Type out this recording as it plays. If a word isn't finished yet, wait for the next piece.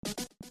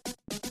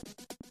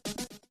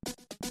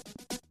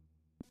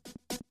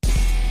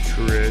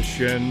Trish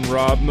and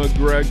Rob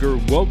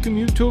McGregor welcome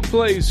you to a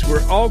place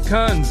where all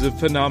kinds of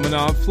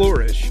phenomena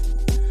flourish.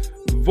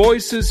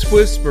 Voices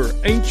whisper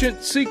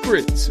ancient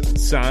secrets,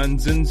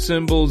 signs and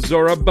symbols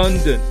are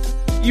abundant.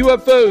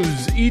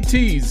 UFOs,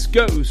 ETs,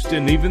 ghosts,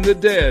 and even the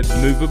dead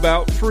move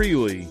about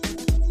freely.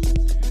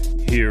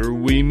 Here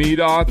we meet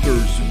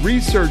authors,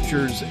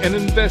 researchers, and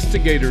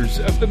investigators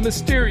of the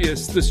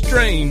mysterious, the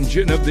strange,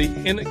 and of the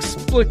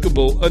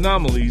inexplicable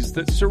anomalies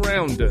that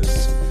surround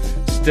us.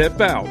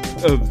 Step out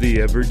of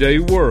the everyday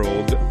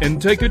world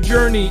and take a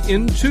journey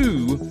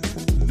into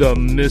the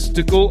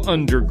mystical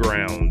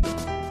underground.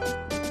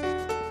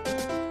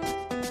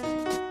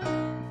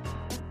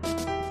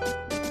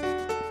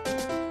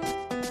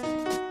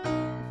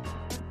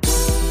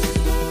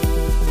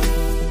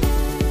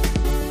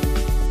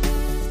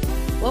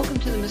 Welcome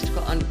to the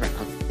Mystical Underground.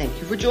 Thank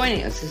you for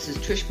joining us. This is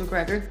Trish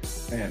McGregor.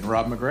 And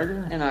Rob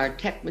McGregor. And our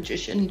tech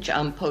magician,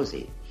 John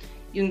Posey.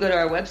 You can go to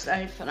our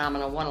website,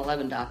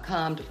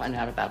 phenomena111.com, to find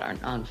out about our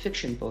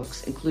nonfiction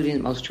books, including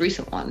the most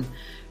recent one,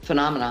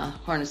 Phenomena,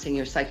 Harnessing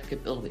Your Psychic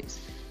Abilities.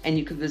 And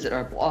you can visit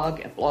our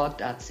blog at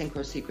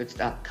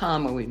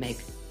blog.synchrosecrets.com, where we make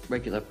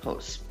regular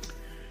posts.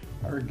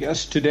 Our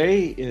guest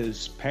today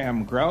is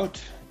Pam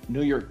Grout,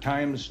 New York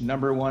Times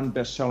 #1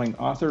 best-selling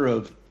author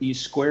of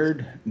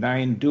E²,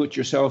 9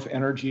 do-it-yourself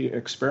energy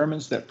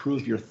experiments that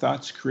prove your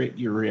thoughts create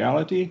your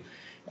reality,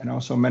 and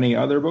also many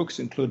other books,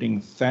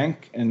 including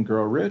Thank and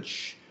Grow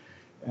Rich.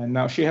 And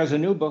now she has a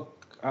new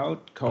book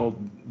out called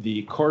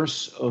The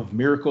Course of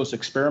Miracles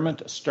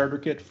Experiment, a starter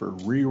kit for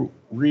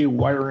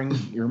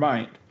rewiring your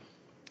mind.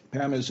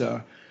 Pam is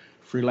a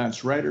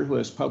freelance writer who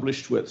has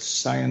published with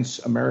Science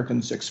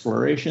American's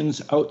Explorations,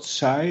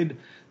 Outside,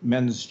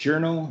 Men's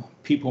Journal,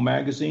 People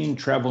Magazine,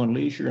 Travel and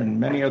Leisure, and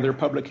many other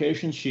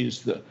publications.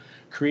 She's the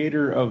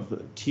creator of the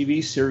TV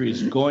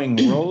series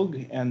Going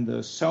Rogue and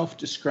the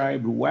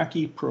self-described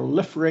wacky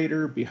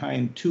proliferator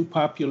behind 2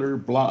 popular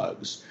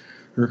blogs.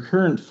 Her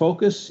current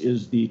focus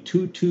is the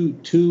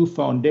 222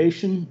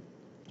 Foundation.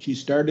 She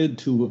started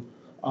to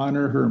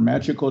honor her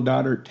magical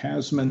daughter,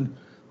 Tasman,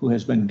 who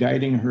has been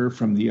guiding her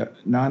from the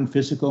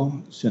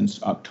non-physical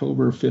since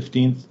October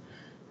 15th,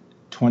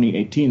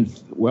 2018.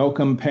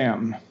 Welcome,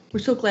 Pam.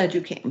 We're so glad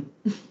you came.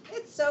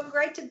 It's so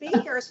great to be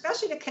here,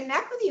 especially to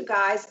connect with you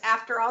guys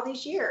after all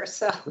these years.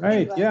 So right,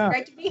 anyway, yeah. It's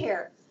great to be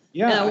here.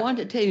 Yeah. And I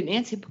wanted to tell you,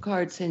 Nancy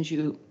Picard sends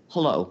you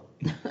hello.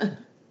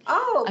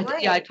 Oh,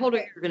 great. I told her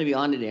you were going to be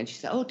on today, and she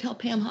said, oh, tell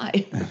Pam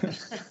hi.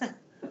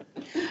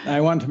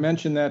 I want to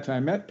mention that I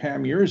met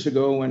Pam years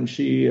ago when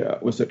she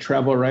was a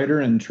travel writer,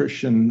 and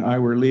Trish and I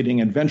were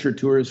leading adventure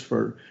tours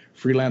for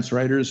freelance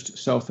writers to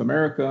South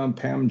America. And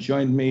Pam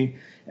joined me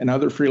and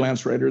other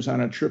freelance writers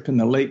on a trip in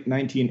the late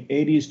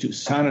 1980s to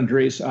San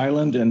Andres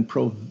Island and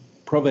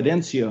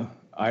Providencia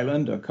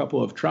Island, a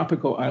couple of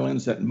tropical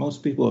islands that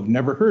most people have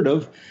never heard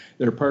of.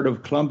 They're part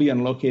of Colombia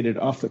and located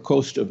off the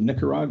coast of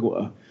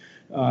Nicaragua.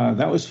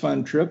 That was a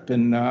fun trip,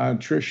 and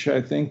Trish,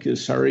 I think,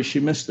 is sorry she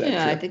missed that trip.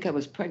 I think I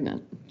was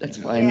pregnant. That's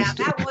why I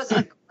missed it. Yeah, that was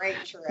a great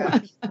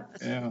trip.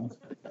 Yeah.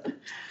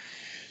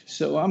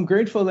 So I'm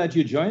grateful that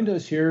you joined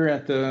us here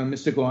at the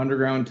Mystical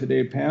Underground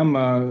today,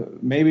 Pam.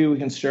 Maybe we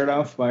can start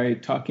off by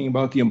talking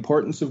about the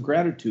importance of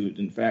gratitude.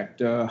 In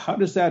fact, how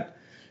does that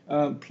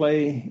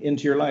play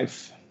into your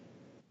life?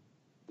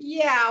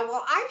 Yeah,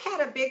 well, I've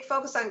had a big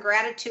focus on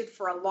gratitude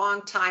for a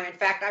long time. In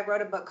fact, I wrote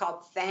a book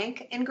called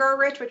Thank and Grow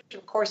Rich, which,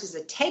 of course, is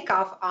a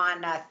takeoff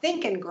on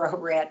Think and Grow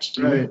Rich.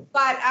 Right.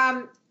 But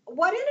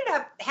what ended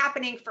up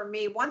happening for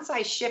me, once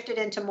I shifted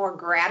into more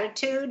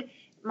gratitude,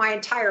 my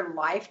entire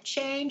life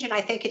changed. And I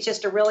think it's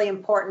just a really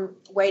important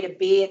way to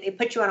be. It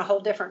puts you on a whole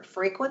different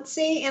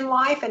frequency in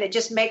life, and it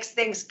just makes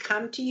things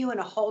come to you in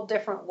a whole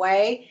different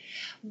way.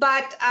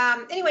 But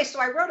anyway, so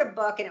I wrote a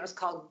book, and it was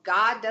called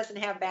God Doesn't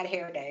Have Bad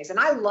Hair Days. And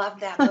I loved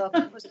that book.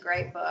 It was a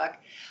great book.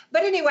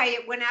 But anyway,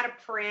 it went out of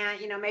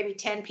print. Maybe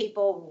 10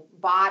 people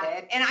bought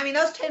it. And I mean,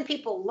 those 10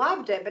 people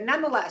loved it. But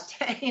nonetheless,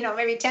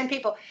 maybe 10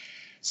 people.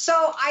 So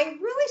I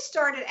really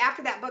started,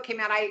 after that book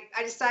came out, I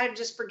decided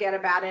to just forget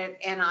about it.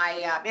 And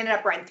I ended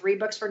up writing 3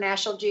 books for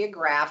National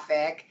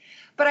Geographic.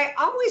 But I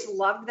always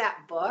loved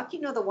that book,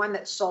 the one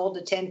that sold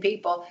to 10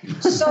 people.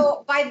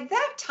 So by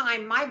that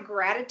time, my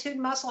gratitude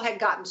muscle had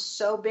gotten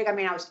so big. I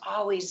mean, I was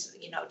always,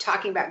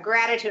 talking about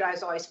gratitude. I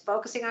was always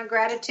focusing on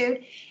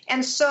gratitude.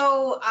 And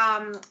so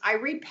I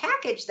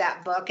repackaged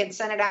that book and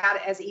sent it out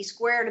as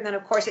E². And then,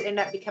 of course, it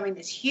ended up becoming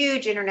this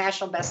huge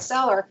international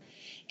bestseller.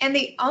 And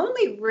the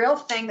only real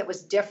thing that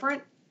was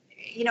different,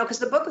 because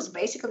the book was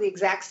basically the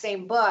exact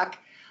same book,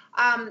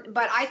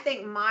 but I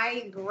think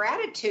my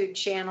gratitude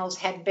channels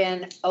had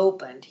been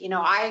opened.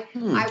 I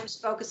was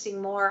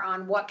focusing more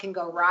on what can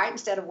go right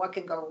instead of what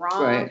can go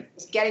wrong. Right.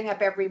 Just getting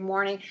up every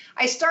morning.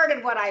 I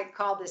started what I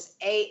call this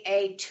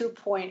AA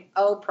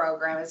 2.0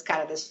 program. It's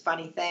kind of this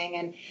funny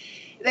thing.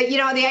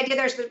 The idea,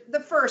 there's the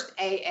first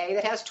AA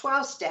that has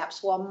 12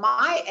 steps. Well,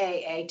 my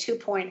AA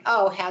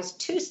 2.0 has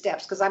 2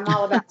 steps because I'm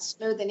all about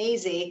smooth and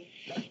easy.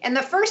 And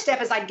the first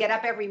step is I'd get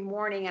up every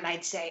morning and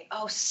I'd say,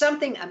 oh,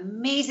 something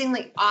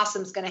amazingly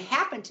awesome is going to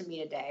happen to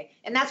me today.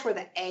 And that's where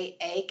the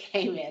AA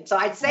came in. So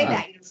I'd say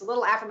that, it's a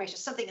little affirmation,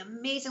 something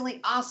amazingly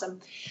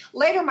awesome.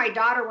 Later, my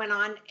daughter and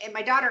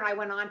I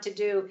went on to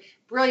do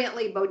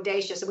Brilliantly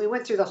Bodacious. And we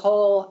went through the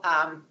whole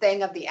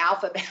thing of the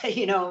alphabet,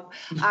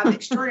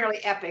 extraordinarily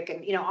epic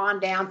and, on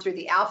down through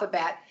the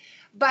alphabet.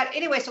 But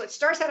anyway, so it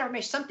starts out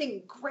affirmation,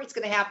 something great's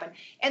going to happen.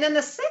 And then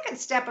the second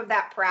step of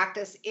that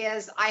practice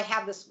is I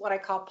have this, what I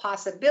call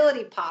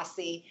possibility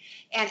posse.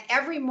 And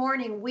every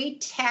morning we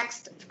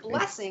text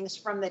blessings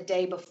from the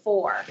day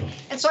before.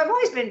 And so I've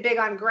always been big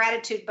on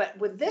gratitude, but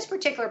with this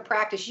particular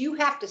practice, you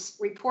have to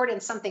report in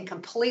something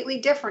completely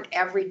different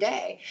every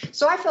day.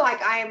 So I feel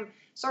like I'm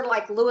sort of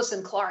like Lewis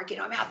and Clark,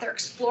 I'm out there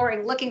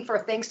exploring, looking for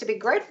things to be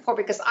grateful for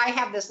because I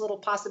have this little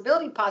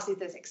possibility posse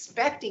that's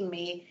expecting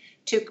me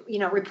to,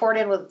 report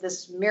in with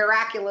this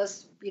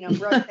miraculous,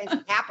 brilliant things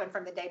that happened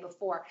from the day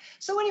before.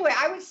 So anyway,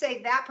 I would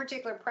say that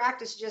particular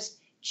practice just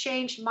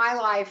changed my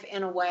life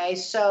in a way.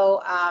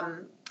 So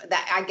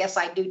that I guess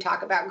I do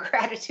talk about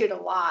gratitude a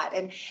lot.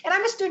 And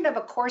I'm a student of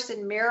A Course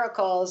in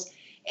Miracles,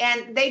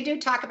 and they do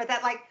talk about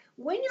that. Like,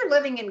 when you're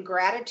living in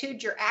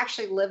gratitude, you're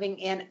actually living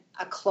in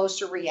a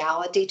closer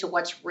reality to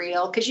what's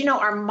real. Because,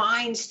 our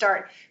minds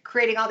start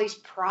creating all these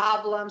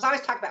problems. I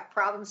always talk about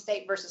problem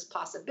state versus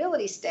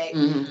possibility state.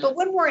 Mm-hmm. But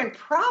when we're in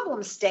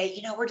problem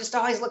state, we're just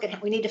always looking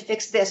at, we need to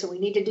fix this and we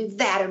need to do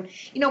that. And,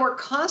 we're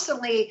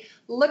constantly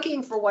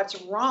looking for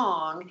what's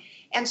wrong.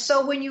 And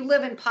so when you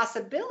live in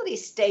possibility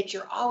state,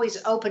 you're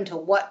always open to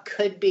what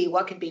could be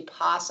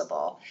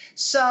possible.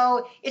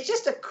 So it's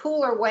just a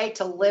cooler way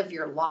to live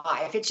your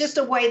life. It's just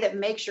a way that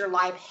makes your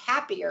life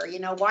happier.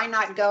 Why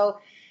not go,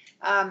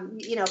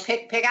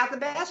 pick out the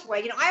best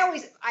way? I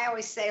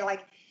always say,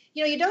 like,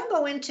 you don't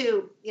go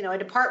into, a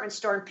department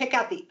store and pick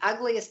out the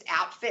ugliest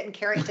outfit and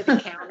carry it to the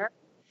counter.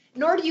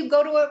 Nor do you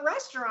go to a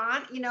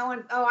restaurant, and,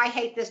 oh, I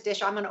hate this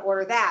dish, I'm going to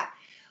order that.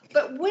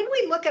 But when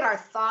we look at our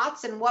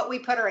thoughts and what we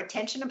put our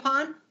attention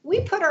upon,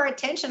 we put our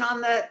attention on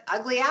the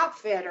ugly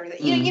outfit or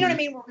the, you know what I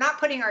mean? We're not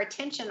putting our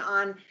attention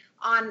on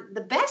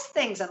the best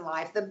things in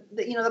life,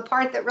 the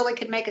part that really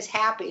could make us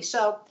happy.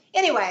 So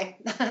anyway,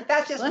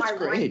 that's just my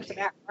rant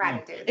about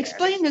gratitude.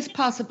 Explain this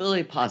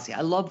possibility posse.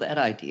 I love that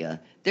idea.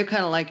 They're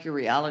kind of like your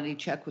reality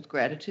check with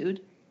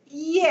gratitude.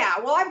 Yeah,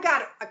 well, I've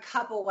got a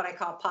couple what I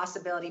call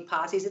possibility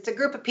posses. It's a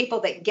group of people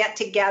that get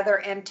together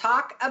and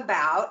talk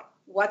about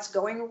what's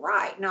going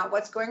right, not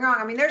what's going wrong.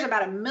 I mean, there's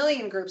about 1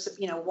 million groups of,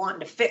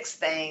 wanting to fix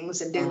things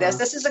and do this.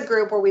 This is a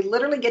group where we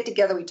literally get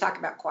together. We talk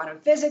about quantum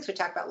physics. We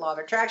talk about law of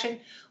attraction.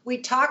 We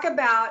talk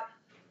about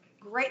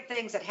great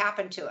things that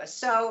happen to us.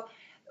 So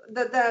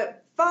the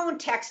phone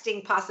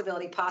texting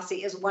possibility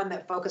posse is one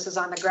that focuses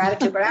on the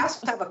gratitude, but I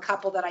also have a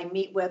couple that I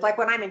meet with, like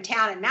when I'm in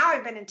town, and now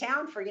I've been in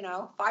town for,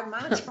 5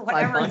 months or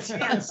whatever it's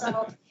been.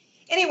 So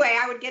anyway,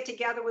 I would get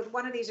together with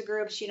one of these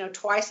groups,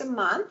 twice a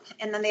month.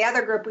 And then the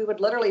other group, we would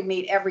literally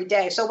meet every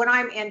day. So when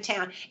I'm in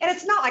town, and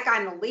it's not like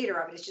I'm the leader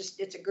of it,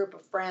 it's a group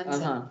of friends.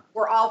 And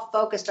we're all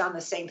focused on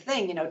the same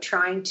thing,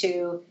 trying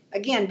to,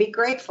 again, be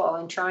grateful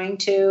and trying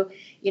to,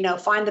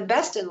 find the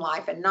best in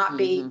life and not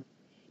be,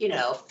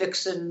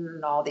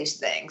 fixing all these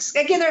things.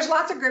 Again, there's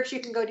lots of groups you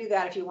can go do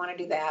that if you want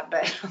to do that.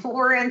 But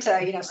we're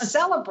into,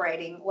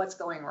 celebrating what's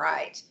going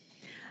right.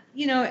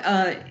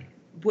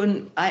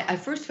 When I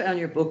first found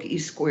your book, E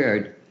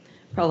Squared,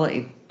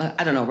 probably,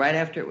 right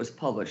after it was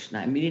published, and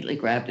I immediately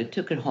grabbed it,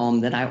 took it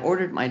home, then I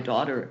ordered my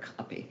daughter a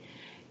copy.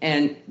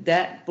 And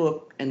that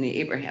book and the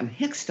Abraham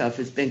Hicks stuff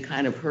has been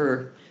kind of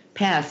her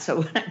path.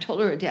 So when I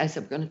told her today, I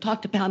said, we're going to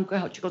talk to Pam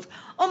Grout. She goes,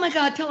 oh my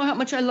God, tell her how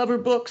much I love her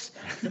books.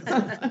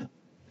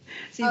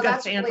 So you've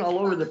got fans really all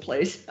over the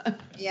place.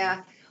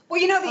 Yeah. Well,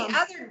 the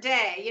other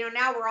day,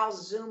 now we're all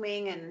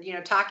Zooming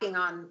and, talking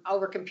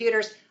over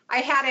computers. I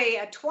had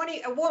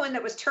a woman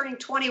that was turning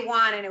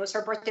 21, and it was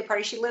her birthday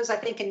party. She lives, I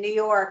think, in New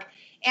York.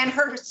 And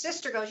her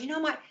sister goes,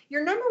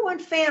 your number one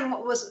fan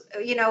was,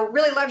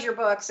 really loves your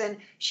books. And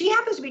she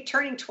happens to be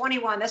turning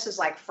 21. This is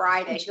like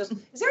Friday. She goes,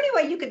 is there any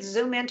way you could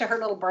Zoom into her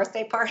little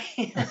birthday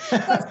party? So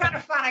it's kind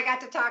of fun. I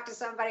got to talk to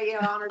somebody,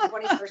 on her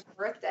 21st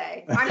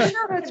birthday. I'm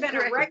sure if it had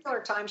been a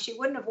regular time, she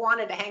wouldn't have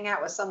wanted to hang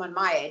out with someone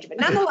my age, but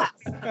nonetheless.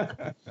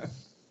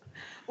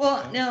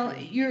 Well, now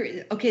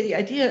the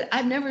idea,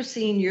 I've never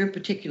seen your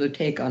particular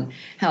take on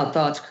how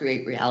thoughts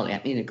create reality.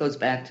 I mean, it goes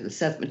back to the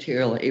Seth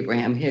Material,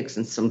 Abraham Hicks,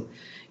 and some,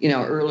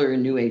 earlier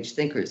New Age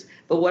thinkers.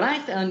 But what I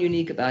found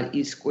unique about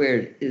E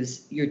Squared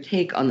is your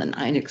take on the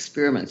 9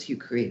 experiments you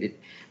created.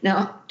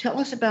 Now, tell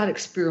us about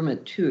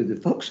experiment 2, the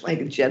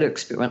Volkswagen Jetta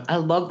experiment. I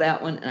love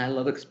that one, and I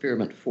love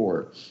experiment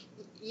 4.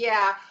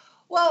 Yeah.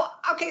 Well,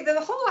 okay, the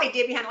whole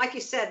idea behind, like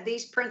you said,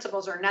 these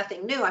principles are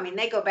nothing new. I mean,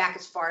 they go back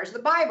as far as the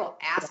Bible.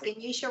 Ask and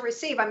ye shall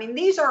receive. I mean,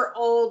 these are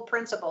old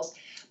principles.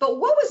 But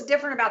what was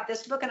different about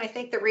this book, and I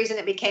think the reason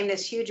it became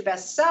this huge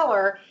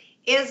bestseller,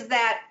 is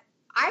that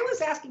I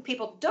was asking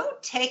people, don't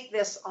take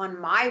this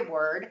on my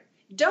word.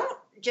 don't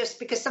just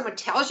because someone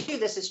tells you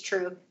this is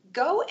true,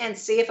 go and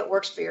see if it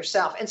works for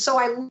yourself. And so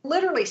I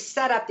literally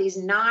set up these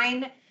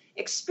 9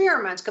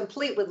 experiments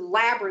complete with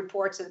lab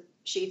reports and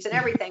sheets and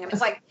everything. And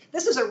it's like,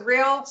 this is a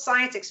real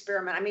science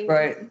experiment. I mean,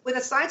 with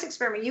a science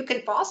experiment, you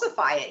can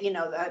falsify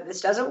it.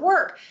 This doesn't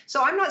work.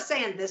 So I'm not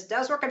saying this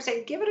does work. I'm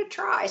saying give it a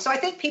try. So I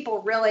think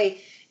people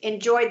really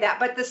enjoyed that.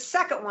 But the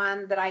second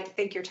one that I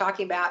think you're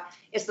talking about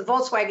is the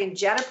Volkswagen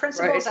Jetta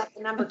principle. Right. Is that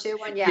the number 2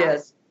 one? Yeah.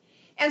 Yes.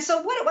 And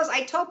so what it was,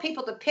 I told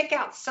people to pick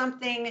out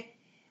something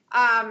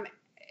that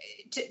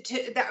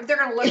they're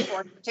going to look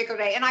for in a particular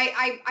day. And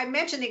I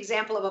mentioned the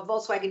example of a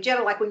Volkswagen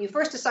Jetta. Like when you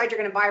first decide you're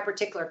going to buy a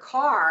particular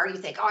car, you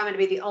think, I'm going to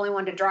be the only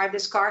one to drive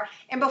this car.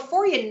 And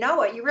before you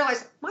know it, you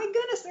realize, my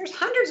goodness, there's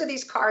hundreds of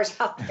these cars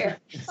out there.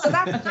 So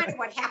that's kind of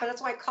what happened.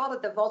 That's why I called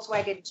it the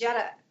Volkswagen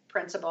Jetta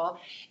principle.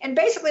 And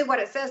basically what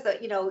it says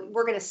that,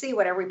 we're going to see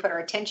whatever we put our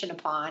attention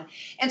upon.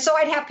 And so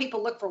I'd have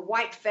people look for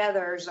white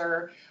feathers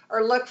or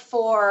look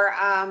for,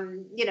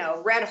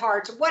 red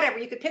hearts, whatever.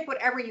 You could pick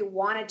whatever you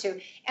wanted to.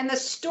 And the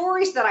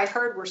stories that I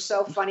heard were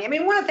so funny. I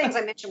mean, one of the things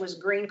I mentioned was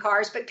green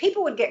cars, but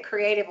people would get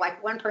creative.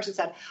 Like one person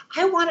said,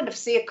 I wanted to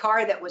see a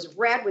car that was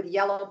red with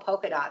yellow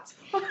polka dots.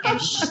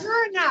 And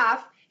sure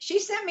enough, she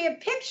sent me a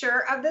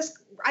picture of this,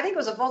 I think it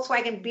was a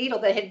Volkswagen Beetle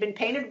that had been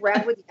painted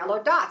red with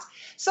yellow dots.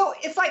 So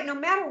it's like, no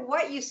matter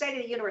what you say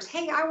to the universe,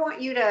 hey, I want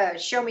you to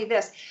show me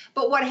this.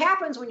 But what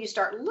happens when you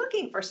start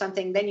looking for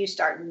something, then you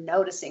start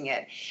noticing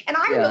it. And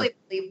I really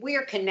believe we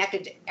are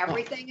connected to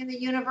everything in the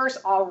universe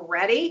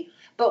already.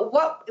 But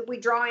what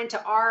we draw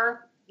into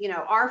our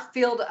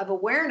field of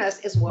awareness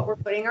is what we're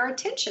putting our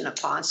attention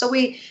upon. So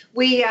we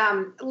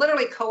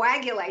literally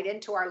coagulate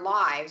into our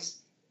lives,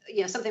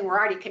 something we're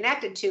already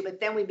connected to, but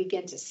then we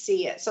begin to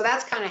see it. So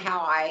that's kind of how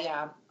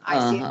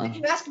I see it. If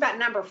you asked about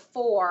number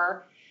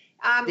 4,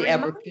 the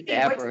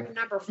abracadabra. What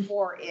number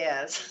 4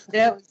 is.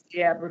 That was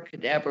the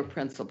abracadabra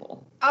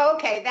principle. Oh,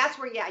 okay. That's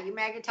where, you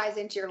magnetize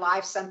into your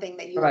life something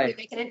that you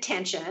make an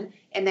intention,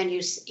 and then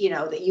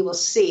that you will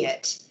see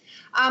it.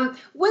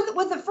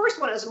 With the first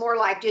one, it's more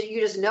like you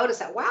just notice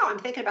that, wow, I'm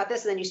thinking about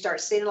this, and then you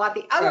start seeing a lot.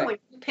 The other one,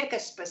 you pick a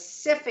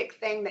specific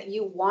thing that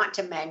you want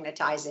to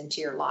magnetize into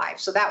your life.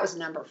 So that was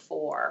number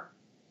 4.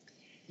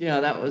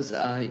 Yeah, that was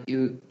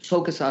you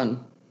focus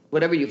on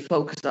whatever you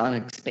focus on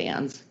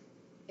expands.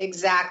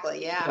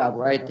 Exactly. Yeah.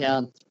 Write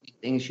down 3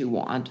 things you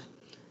want.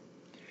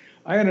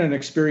 I had an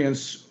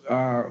experience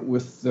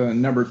with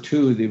number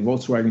 2, the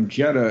Volkswagen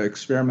Jetta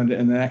experiment,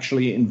 and it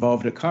actually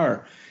involved a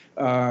car.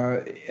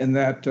 In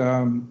that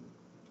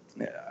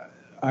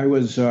I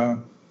was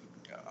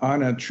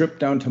on a trip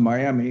down to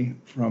Miami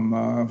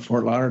from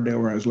Fort Lauderdale,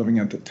 where I was living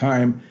at the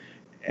time,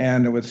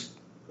 and it was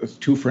with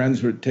 2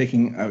 friends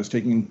I was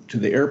taking to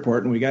the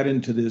airport, and we got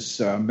into this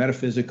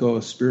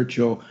metaphysical,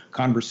 spiritual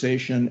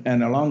conversation,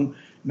 and along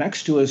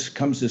next to us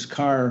comes this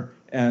car,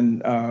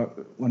 and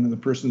one of the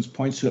persons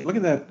points to it. Look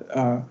at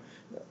that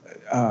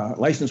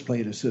license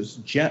plate. It says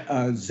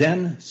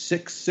Zen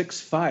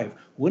 665.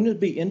 Wouldn't it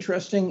be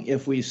interesting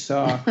if we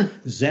saw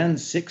Zen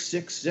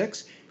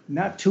 666?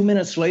 Not 2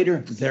 minutes later,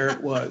 there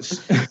it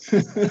was. That's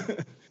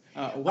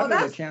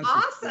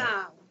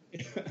awesome.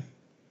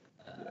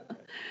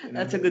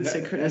 That's a good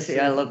synchronicity.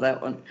 I love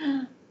that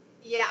one.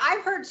 Yeah,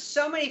 I've heard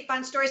so many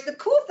fun stories. The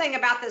cool thing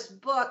about this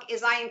book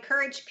is I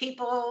encourage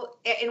people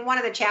in one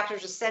of the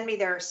chapters to send me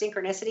their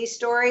synchronicity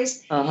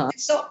stories.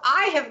 So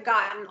I have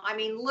gotten,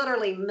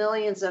 literally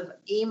millions of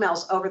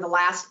emails over the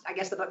last, I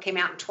guess the book came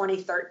out in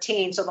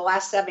 2013, so the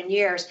last 7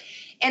 years.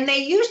 And they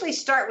usually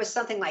start with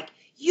something like,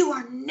 you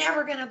are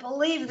never going to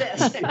believe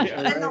this.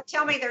 And they'll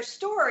tell me their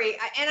story.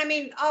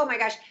 And oh my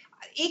gosh.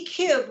 E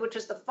Cubed, which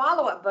was the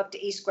follow-up book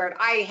to E Squared,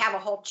 I have a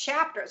whole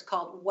chapter. It's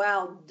called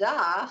Well,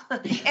 Duh.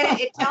 And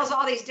it tells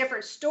all these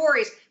different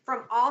stories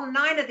from all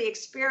 9 of the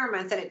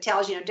experiments, and it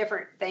tells,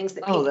 different things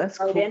that people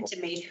wrote into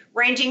me,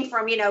 ranging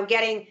from,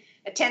 getting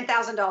a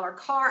 $10,000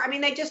 car.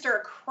 They just are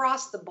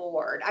across the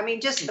board.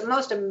 Just the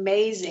most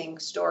amazing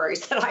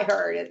stories that I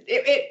heard.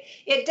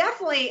 It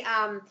definitely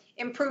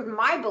improved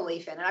my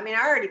belief in it.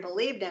 I already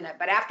believed in it,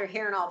 but after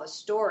hearing all the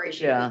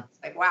stories, it's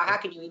like, wow, how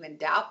can you even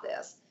doubt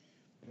this?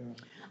 Yeah.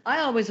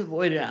 I always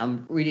avoided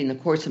reading The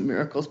Course in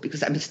Miracles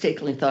because I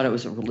mistakenly thought it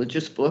was a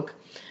religious book.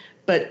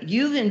 But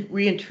you've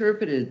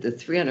reinterpreted the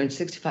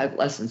 365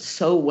 lessons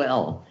so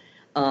well.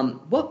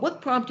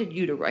 What prompted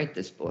you to write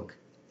this book?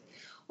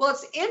 Well,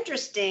 it's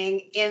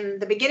interesting. In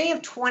the beginning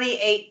of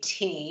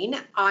 2018,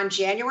 on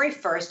January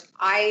 1st,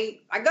 I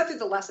go through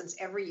the lessons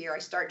every year. I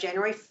start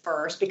January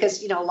 1st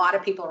because, a lot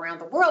of people around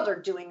the world are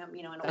doing them,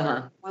 in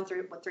order 1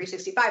 through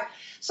 365.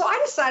 So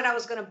I decided I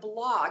was going to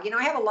blog.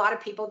 I have a lot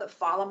of people that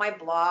follow my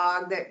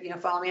blog,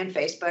 that, follow me on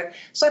Facebook.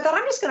 So I thought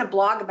I'm just going to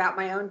blog about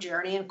my own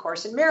journey and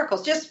Course in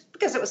Miracles, just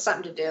because it was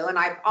something to do. And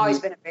I've always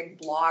been a big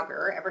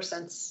blogger ever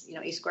since,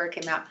 E Squared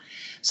came out.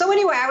 So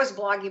anyway, I was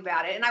blogging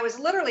about it, and I was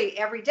literally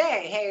every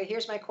day, hey,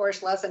 here's my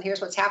course lesson,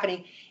 here's what's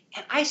happening.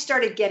 And I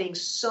started getting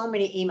so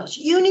many emails.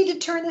 You need to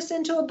turn this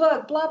into a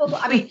book, blah, blah, blah.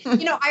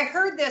 I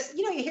heard this,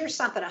 you hear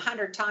something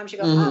 100 times, you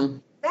go, oh,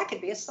 that could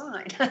be a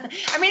sign.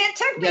 It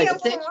took me a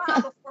little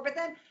while before, but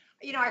then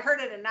I heard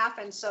it enough.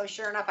 And so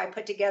sure enough, I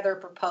put together a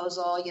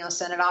proposal,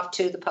 sent it off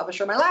to the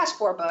publisher of my last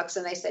 4 books.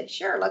 And they said,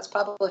 sure, let's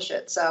publish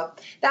it. So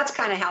that's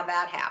kind of how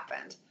that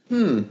happened.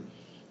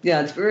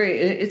 Yeah, it's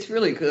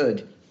really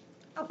good.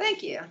 Oh,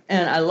 thank you.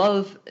 And I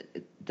love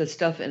the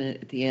stuff in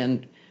it at the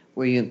end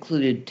where you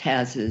included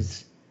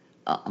Taz's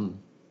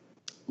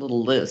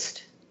little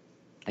list,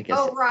 I guess.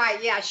 Oh,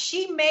 right. Yeah.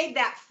 She made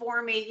that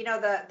for me,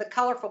 the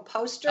colorful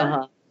poster.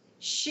 Uh-huh.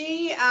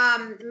 She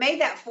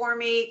made that for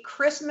me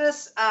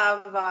Christmas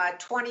of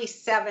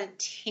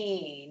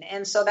 2017.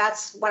 And so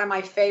that's one of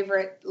my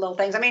favorite little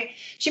things. I mean,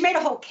 she made a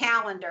whole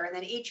calendar, and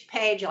then each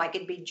page, like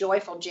it'd be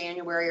Joyful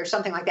January or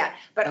something like that.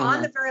 But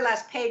on the very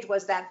last page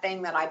was that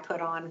thing that I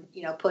put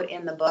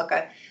in the book.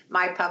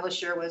 My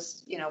publisher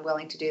was,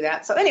 willing to do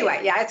that. So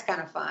anyway, yeah, it's kind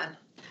of fun.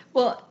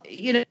 Well,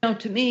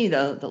 to me,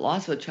 the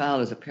loss of a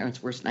child is a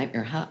parent's worst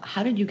nightmare.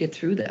 How did you get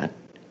through that?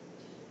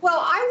 Well,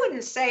 I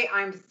wouldn't say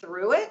I'm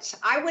through it.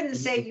 I wouldn't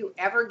say you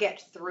ever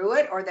get through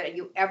it or that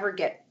you ever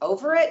get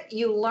over it.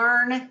 You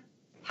learn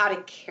how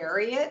to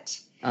carry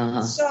it.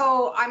 Uh-huh.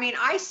 So, I mean,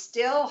 I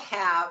still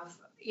have,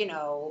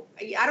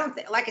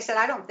 like I said,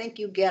 I don't think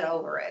you get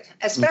over it.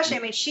 Especially, I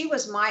mean, she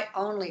was my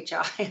only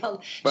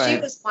child. Right. She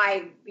was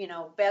my,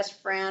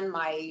 best friend,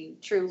 my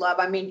true love.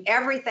 I mean,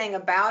 everything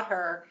about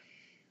her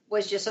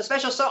was just so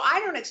special. So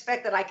I don't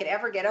expect that I could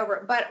ever get over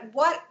it. But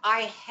what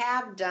I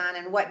have done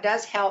and what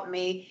does help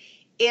me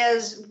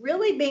is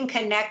really being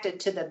connected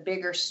to the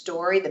bigger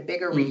story, the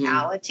bigger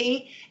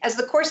reality. As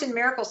the Course in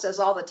Miracles says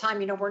all the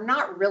time, we're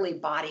not really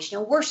bodies.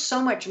 We're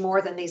so much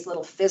more than these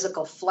little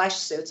physical flesh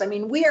suits. I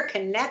mean, we are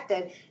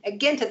connected,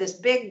 again, to this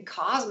big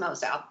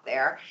cosmos out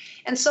there.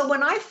 And so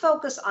when I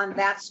focus on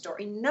that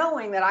story,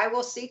 knowing that I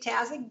will see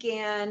Taz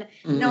again,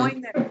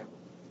 knowing that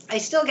I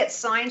still get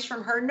signs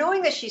from her,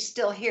 knowing that she's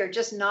still here,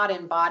 just not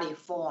in body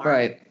form.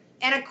 Right.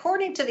 And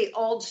according to the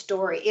old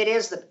story, it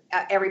is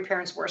every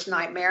parent's worst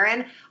nightmare.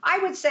 And I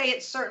would say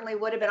it certainly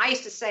would have been. I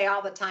used to say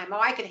all the time,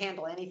 I could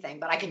handle anything,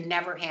 but I could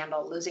never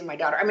handle losing my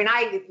daughter. I mean,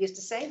 I used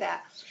to say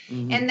that.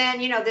 And then,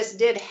 this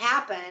did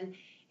happen.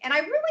 And I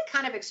really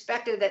kind of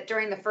expected that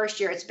during the first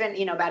year. It's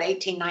been, about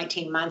 18,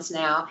 19 months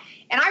now.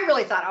 And I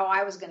really thought,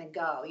 I was going to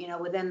go,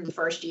 within the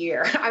first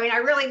year. I mean, I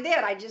really did.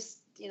 I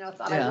just,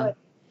 thought I would.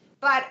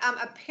 But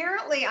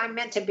apparently I'm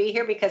meant to be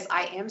here because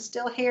I am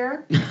still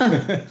here.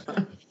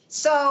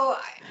 So,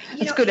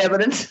 that's good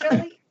evidence.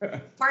 Really?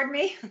 Pardon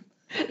me?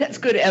 That's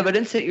good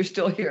evidence that you're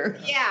still here.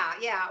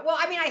 Yeah. Well,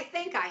 I mean, I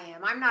think I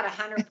am. I'm not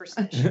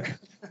 100% sure.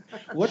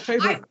 One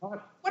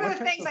of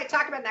the things I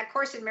talk about in that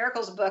Course in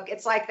Miracles book,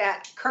 it's like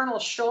that Colonel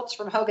Schultz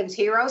from Hogan's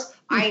Heroes.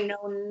 I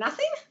know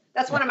nothing.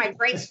 That's one of my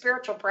great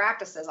spiritual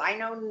practices. I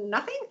know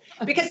nothing,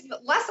 because the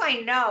less I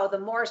know, the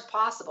more is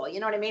possible. You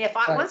know what I mean?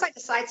 Once I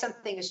decide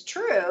something is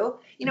true,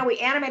 we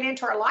animate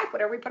into our life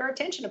whatever we put our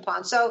attention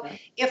upon. So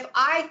if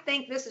I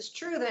think this is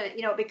true, then,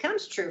 it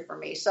becomes true for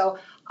me. So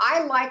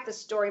I like the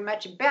story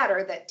much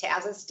better that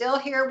Taz is still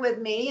here with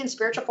me in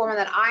spiritual form and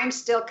that I'm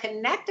still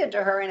connected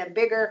to her in a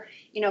bigger,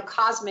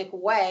 cosmic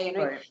way.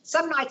 And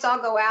some nights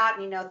I'll go out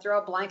and,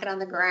 throw a blanket on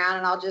the ground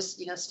and I'll just,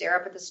 stare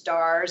up at the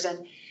stars.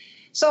 And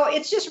so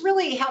it's just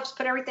really helps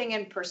put everything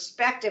in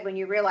perspective when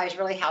you realize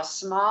really how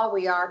small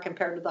we are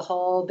compared to the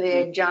whole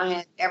big,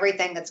 giant,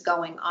 everything that's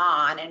going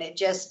on. And it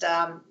just,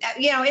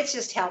 it's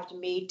just helped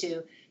me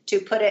to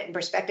put it in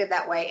perspective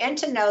that way and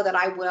to know that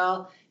I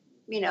will,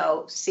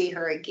 see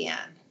her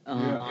again.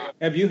 Yeah.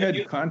 Have you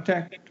had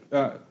contact,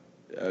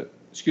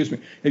 excuse me,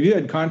 have you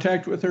had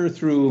contact with her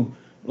through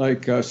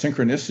like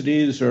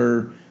synchronicities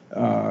or,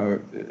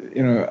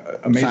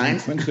 amazing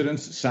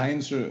coincidence,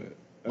 signs?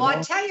 Well,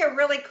 I'll tell you a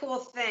really cool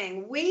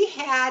thing. We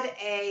had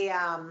a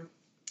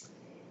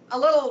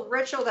little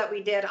ritual that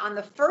we did on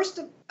the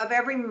 1st of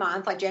every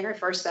month, like January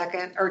 1st,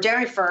 2nd, or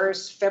January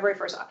 1st, February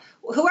 1st.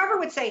 Whoever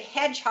would say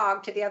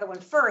hedgehog to the other one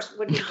first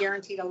would be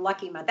guaranteed a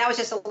lucky month. That was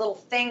just a little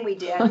thing we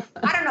did.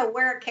 I don't know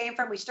where it came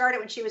from. We started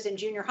when she was in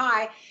junior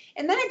high.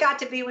 And then it got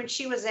to be when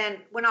she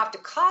went off to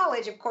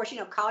college. Of course,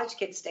 college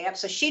kids stay up.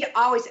 So she'd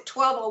always at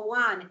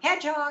 12:01,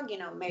 hedgehog,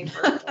 May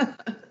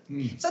 1st.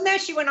 So then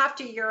she went off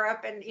to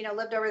Europe and,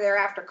 lived over there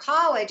after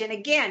college. And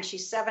again,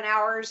 she's 7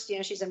 hours,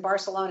 she's in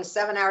Barcelona,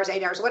 7 hours,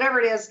 8 hours,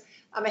 whatever it is,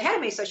 ahead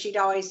of me. So she'd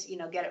always,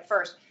 get it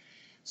first.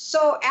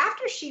 So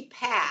after she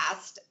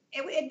passed,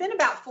 it had been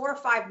about 4 or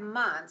 5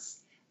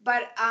 months,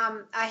 but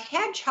a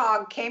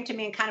hedgehog came to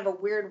me in kind of a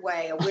weird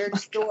way, a weird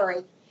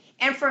story.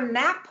 And from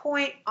that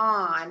point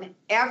on,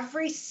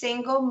 every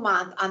single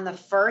month on the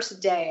first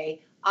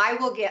day, I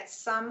will get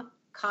some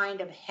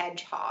kind of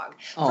hedgehog.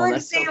 For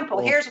example,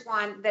 so cool. Here's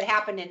one that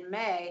happened in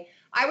May.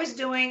 I was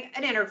doing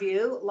an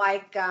interview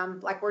like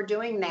we're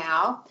doing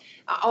now,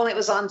 only it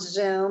was on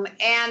Zoom.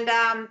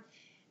 And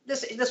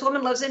this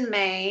woman lives in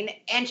Maine,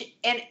 and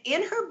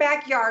in her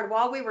backyard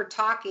while we were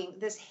talking,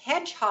 this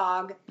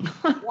hedgehog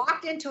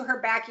walked into her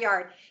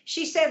backyard.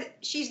 She said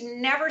she's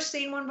never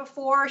seen one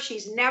before.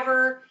 She's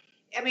never,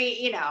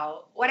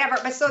 whatever.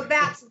 But so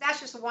that's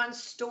just one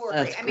story.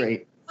 That's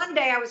great. One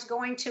day I was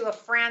going to a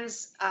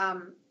friend's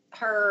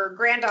her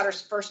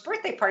granddaughter's first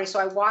birthday party. So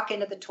I walk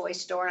into the toy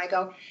store and I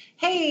go,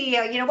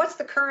 hey, what's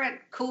the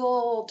current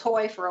cool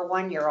toy for a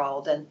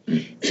 1-year-old? And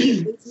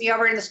she leads me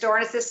over in the store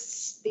and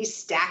it's these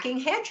stacking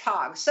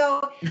hedgehogs.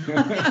 So it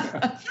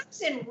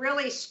comes in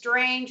really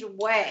strange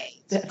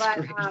ways.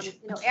 But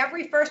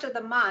every first of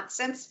the month,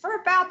 for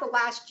about the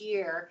last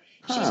year,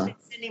 she's been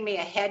sending me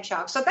a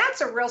hedgehog. So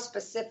that's a real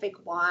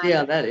specific one.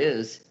 Yeah, that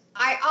is.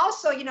 I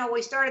also,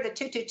 we started the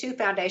 222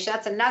 Foundation.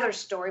 That's another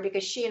story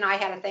because she and I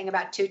had a thing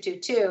about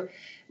 222.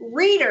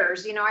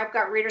 Readers, I've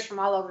got readers from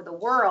all over the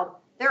world.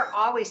 They're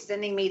always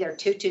sending me their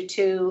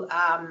 222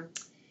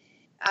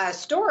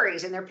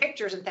 stories and their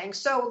pictures and things.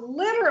 So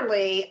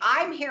literally,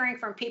 I'm hearing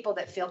from people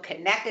that feel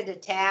connected to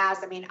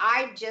Taz. I mean,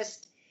 I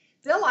just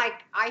feel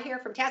like I hear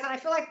from Taz, and I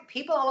feel like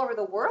people all over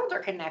the world are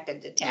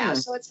connected to Taz.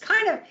 So it's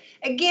kind of,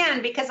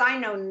 again, because I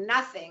know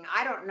nothing.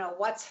 I don't know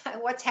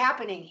what's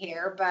happening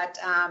here, but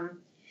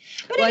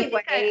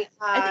anyway, I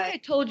think I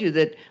told you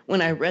that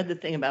when I read the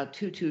thing about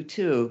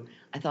 222,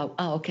 I thought,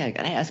 oh, okay, I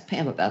got to ask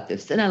Pam about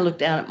this. Then I looked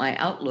down at my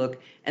Outlook,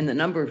 and the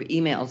number of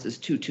emails is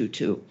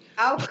 222.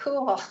 Oh,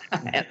 cool.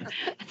 I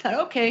thought,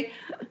 okay.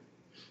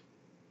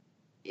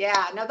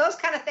 Yeah, no, those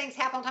kind of things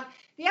happen all the time.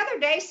 The other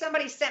day,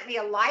 somebody sent me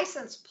a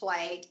license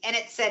plate, and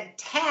it said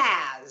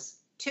Taz.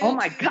 Oh,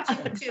 my God.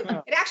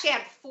 It actually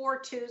had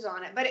 4 2s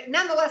on it, but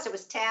nonetheless, it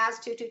was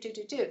Taz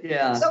 22222.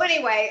 Yeah. So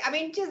anyway, I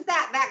mean, just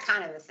that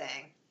kind of a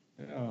thing.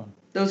 Yeah.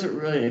 Those are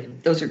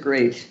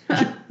great.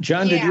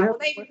 John, did you?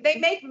 They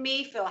make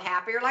me feel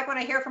happier. Like when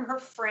I hear from her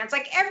friends,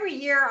 like every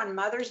year on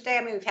Mother's Day.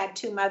 I mean, we've had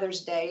 2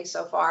 Mother's Days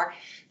so far.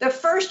 The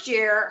first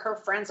year, her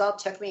friends all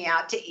took me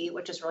out to eat,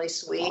 which is really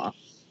sweet. Aww.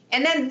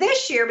 And then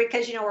this year,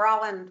 because, we're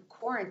all in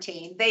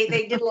quarantine, they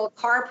did a little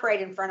car parade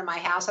in front of my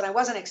house, and I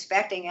wasn't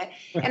expecting it.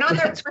 And on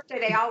their birthday,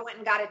 they all went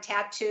and got a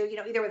tattoo,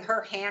 either with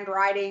her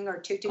handwriting or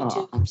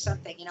 222 or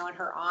something, in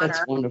her honor.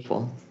 That's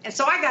wonderful. And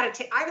so I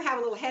have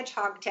a little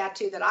hedgehog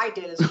tattoo that I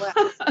did as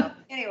well. So,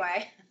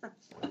 anyway.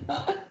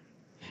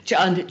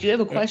 John, did you have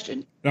a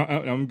question? No,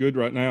 I'm good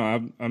right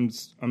now.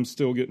 I'm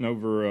still getting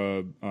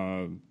over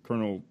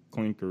Colonel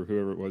Klink or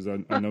whoever it was. I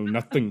know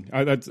nothing.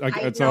 That's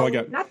all I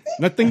got.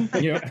 Nothing.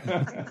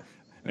 Yeah.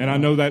 And I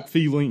know that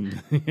feeling.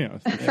 Yeah.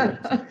 For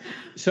sure.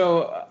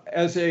 So,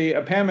 as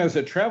Pam, as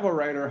a travel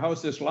writer,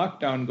 how's this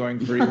lockdown going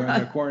for you in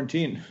the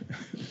quarantine?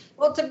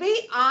 Well, to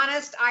be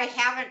honest, I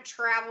haven't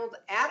traveled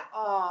at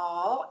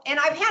all. And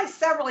I've had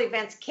several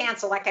events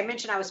canceled. Like I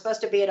mentioned, I was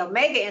supposed to be at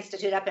Omega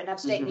Institute up in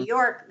upstate New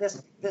York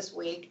this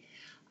week.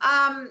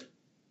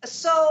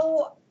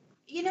 So,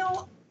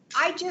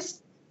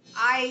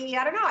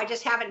 I don't know. I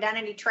just haven't done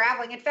any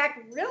traveling. In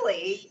fact,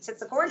 really, since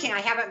the quarantine, I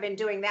haven't been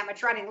doing that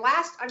much writing.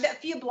 I've done a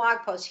few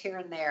blog posts here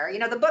and there.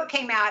 The book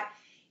came out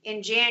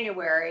in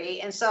January.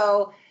 And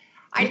so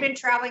I'd been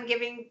traveling,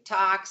 giving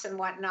talks and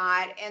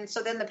whatnot. And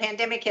so then the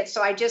pandemic hit.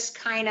 So I just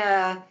kind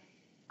of,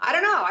 I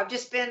don't know. I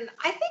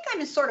think I'm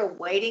in sort of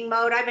waiting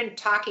mode. I've been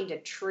talking to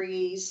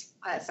trees.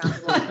 That sounds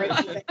a little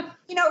crazy. But,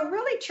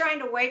 really trying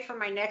to wait for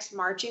my next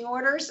marching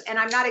orders. And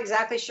I'm not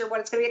exactly sure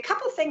what it's going to be. A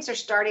couple of things are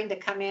starting to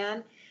come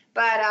in.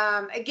 But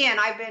again,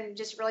 I've been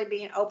just really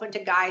being open to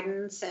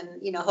guidance and,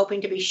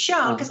 hoping to be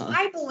shown. Because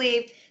I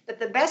believe that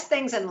the best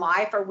things in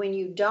life are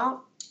when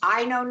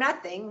I know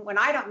nothing, when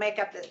I don't make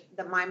up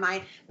my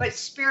mind, but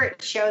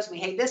Spirit shows me,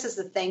 hey, this is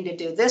the thing to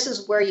do. This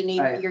is where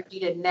you're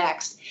needed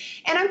next.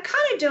 And I'm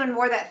kind of doing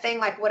more that thing,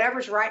 like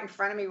whatever's right in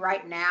front of me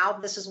right now,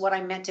 this is what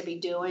I'm meant to be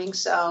doing.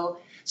 So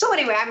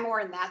anyway, I'm more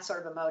in that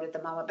sort of a mode at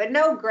the moment, but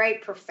no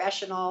great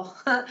professional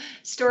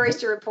stories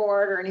to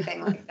report or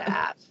anything like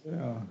that.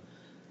 Yeah.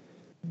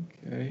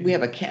 Okay. We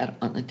have a cat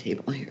on the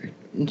table here,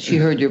 and she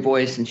heard your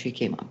voice, and she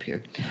came up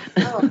here.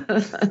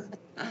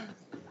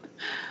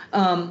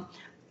 Oh.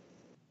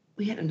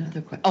 We had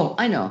another question. Oh,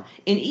 I know.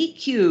 In E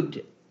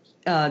Cubed,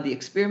 the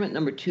experiment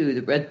number 2,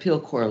 the red pill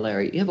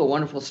corollary, you have a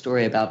wonderful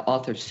story about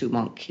author Sue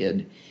Monk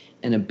Kidd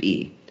and a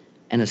bee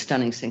and a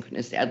stunning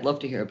synchronicity. I'd love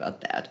to hear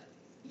about that.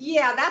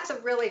 Yeah, that's a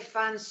really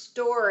fun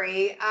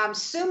story.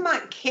 Sue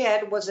Monk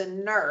Kidd was a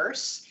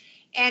nurse.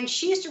 And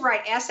she used to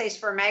write essays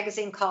for a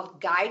magazine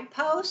called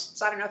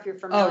Guideposts. I don't know if you're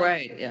familiar. Oh,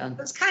 right, yeah. It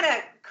was kind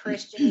of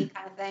Christian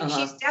kind of thing.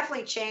 She's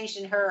definitely changed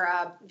in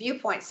her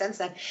viewpoint since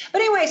then.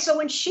 But anyway, so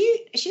when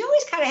she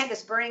always kind of had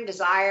this burning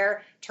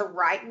desire to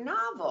write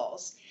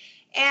novels.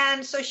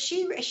 And so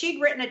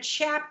she'd written a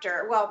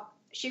chapter. Well,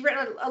 she'd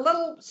written a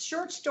little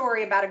short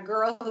story about a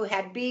girl who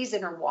had bees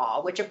in her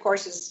wall, which of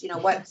course is,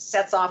 what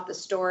sets off the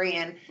story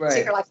in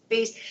Secret Life of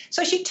Bees.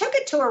 So she took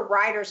it to a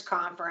writer's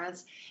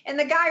conference, and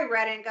the guy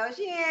read it and goes,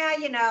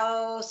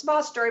 yeah,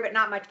 small story, but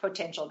not much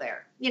potential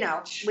there.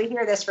 We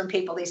hear this from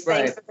people, these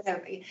things.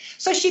 Right.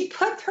 So she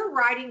put her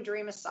writing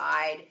dream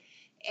aside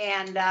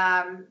and,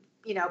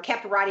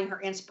 kept writing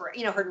her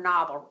her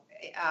novel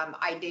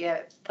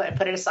idea,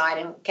 put it aside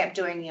and kept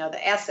doing,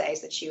 the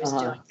essays that she was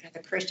doing, the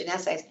Christian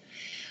essays.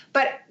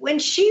 But when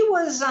she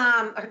was,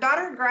 her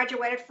daughter had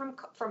graduated from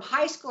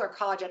high school or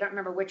college. I don't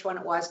remember which one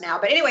it was now.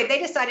 But anyway, they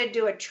decided to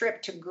do a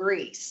trip to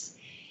Greece.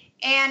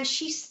 And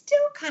she still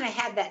kind of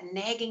had that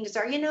nagging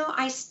desire.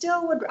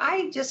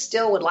 I just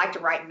still would like to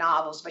write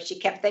novels, but she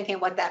kept thinking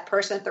what that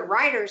person at the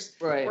writers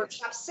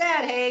workshop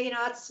said. Hey,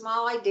 it's a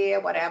small idea,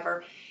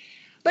 whatever.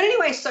 But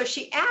anyway, so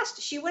she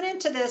went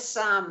into this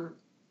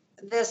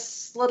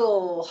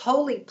little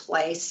holy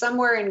place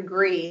somewhere in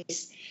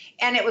Greece,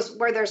 and it was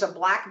where there's a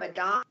black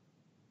Madonna.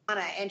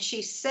 And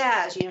she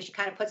says, she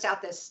kind of puts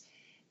out this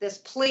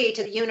plea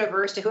to the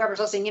universe, to whoever's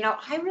listening,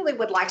 I really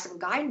would like some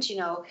guidance.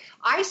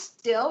 I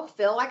still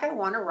feel like I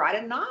want to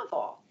write a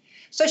novel.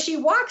 So she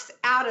walks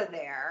out of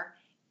there,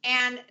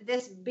 and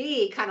this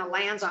bee kind of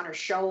lands on her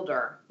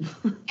shoulder.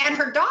 And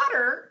her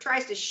daughter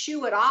tries to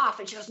shoo it off,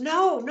 and she goes,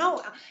 no.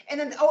 And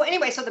then,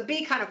 anyway, so the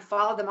bee kind of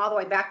followed them all the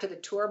way back to the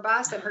tour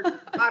bus, and her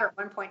daughter at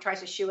one point tries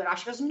to shoo it off.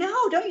 She goes,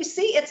 no, don't you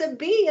see? It's a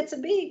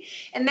bee.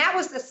 And that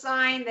was the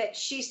sign that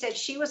she said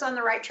she was on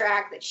the right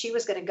track, that she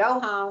was going to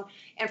go home.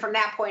 And from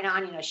that point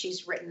on,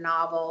 she's written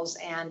novels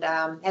and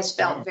has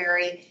felt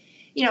very,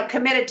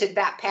 committed to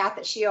that path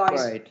that she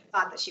always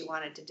thought that she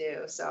wanted to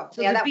do. So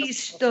yeah,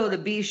 the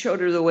bee showed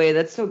her the way.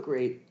 That's so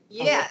great.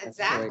 Yeah,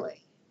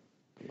 exactly.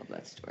 I love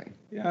that story.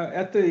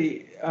 Yeah,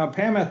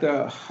 Pam, at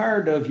the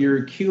heart of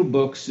your Q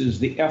books is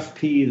the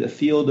FP, the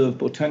field of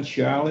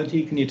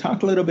potentiality. Can you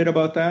talk a little bit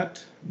about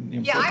that?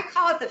 Yeah, I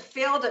call it the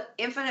field of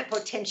infinite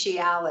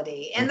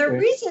potentiality. And the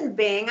reason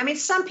being,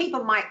 some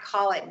people might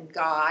call it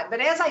God,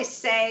 but as I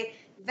say,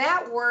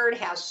 that word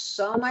has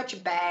so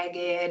much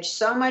baggage,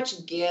 so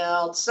much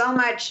guilt, so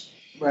much,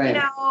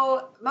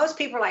 most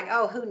people are like,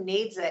 oh, who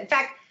needs it? In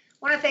fact,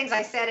 one of the things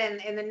I said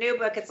in the new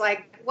book, it's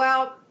like,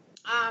 well,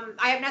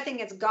 I have nothing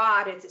against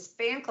God. It's his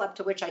fan club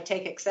to which I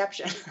take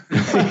exception.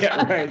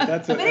 Yeah, right.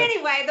 But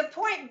anyway, the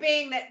point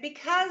being that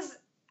because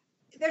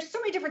there's so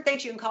many different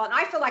things you can call it, and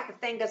I feel like the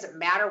thing doesn't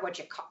matter what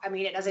you call.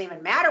 It doesn't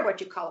even matter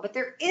what you call it. But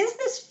there is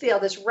this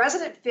field, this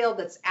resonant field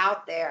that's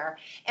out there,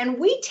 and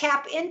we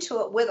tap into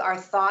it with our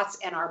thoughts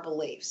and our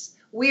beliefs.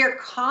 We are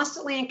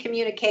constantly in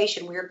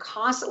communication. We are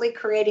constantly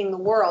creating the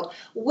world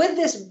with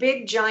this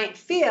big, giant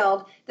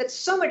field that's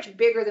so much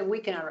bigger than we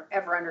can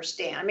ever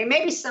understand.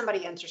 Maybe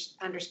somebody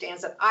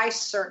understands it. I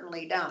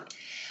certainly don't.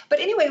 But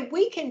anyway,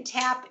 we can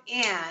tap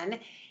in,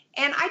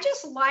 and I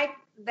just like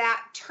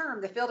that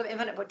term, the field of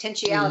infinite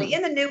potentiality.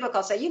 In the new book,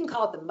 I'll say you can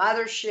call it the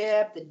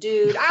mothership, the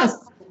dude. I also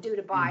call it the dude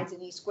abides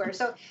in E squared.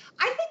 So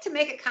I think to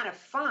make it kind of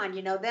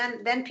fun,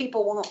 then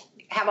people won't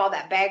have all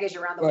that baggage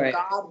around the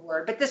God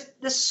word. But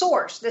this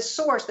source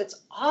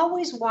that's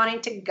always wanting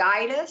to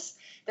guide us,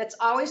 that's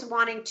always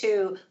wanting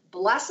to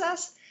bless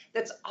us,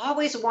 that's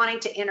always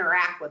wanting to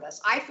interact with us.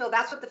 I feel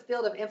that's what the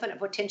field of infinite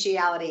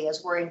potentiality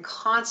is. We're in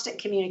constant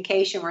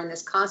communication. We're in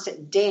this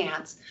constant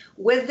dance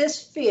with this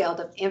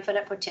field of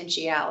infinite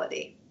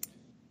potentiality.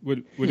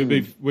 Would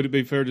it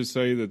be fair to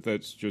say that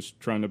that's just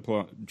trying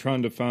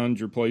to find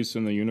your place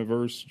in the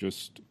universe,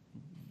 just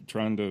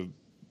trying to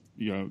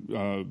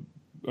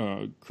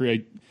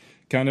create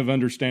kind of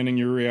understanding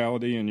your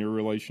reality and your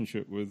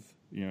relationship with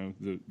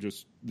the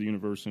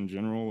universe in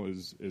general?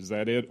 Is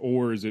that it,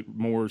 or is it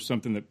more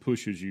something that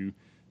pushes you,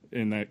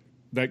 and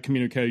that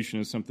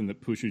communication is something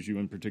that pushes you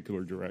in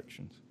particular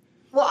directions?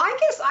 Well, I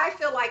guess I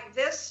feel like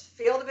this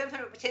field of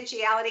infinite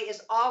potentiality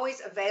is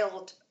always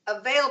available to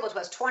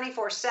us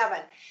 24/7.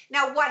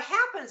 Now, what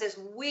happens is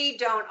we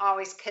don't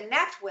always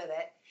connect with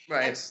it,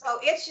 right? And so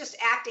it's just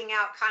acting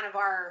out kind of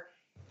our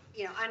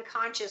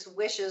unconscious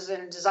wishes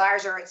and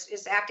desires, or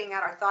it's acting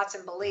out our thoughts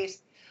and beliefs.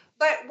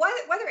 But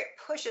whether it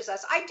pushes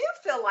us, I do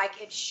feel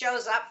like it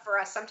shows up for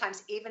us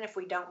sometimes, even if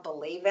we don't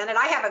believe in it.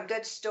 I have a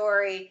good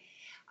story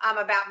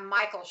about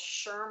Michael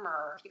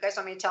Shermer. You guys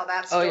want me to tell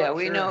that story? Oh, yeah,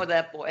 we know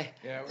that boy.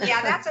 Yeah,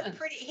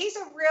 he's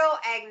a real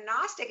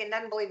agnostic and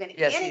doesn't believe in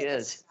any of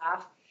this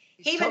stuff.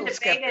 He even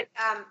debated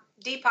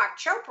Deepak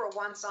Chopra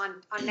once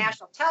on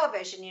national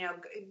television.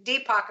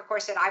 Deepak, of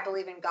course, said, I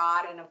believe in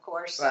God. And, of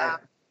course,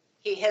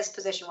 his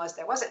position was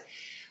there wasn't.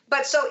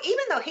 But so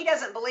even though he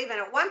doesn't believe in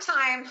it, one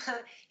time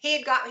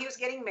he was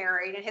getting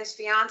married, and his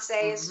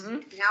fiancée is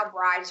now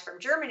bride's from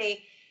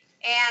Germany,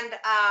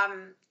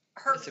 and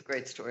that's a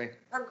great story.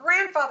 Her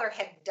grandfather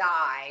had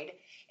died,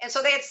 and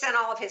so they had sent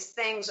all of his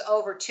things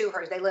over to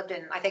her. They lived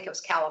in, I think it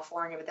was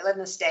California, but they lived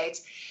in the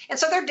States. And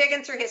so they're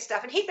digging through his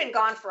stuff, and he'd been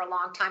gone for a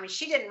long time, and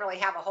she didn't really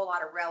have a whole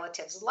lot of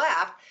relatives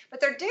left. But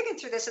they're digging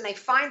through this, and they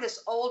find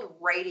this old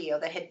radio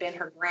that had been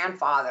her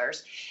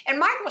grandfather's. And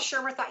Michael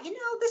Shermer thought,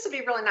 this would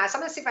be really nice.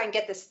 I'm going to see if I can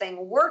get this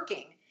thing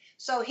working.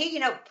 So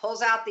he,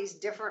 pulls out these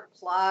different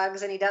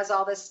plugs, and he does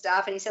all this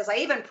stuff. And he says, I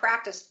even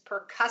practiced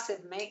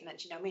percussive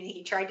maintenance, meaning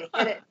he tried to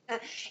hit it. And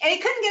he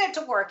couldn't get it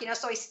to work,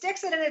 so he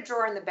sticks it in a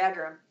drawer in the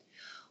bedroom.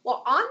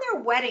 Well, on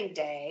their wedding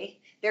day,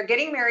 they're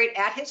getting married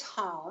at his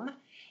home.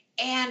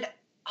 And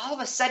all of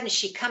a sudden,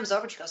 she comes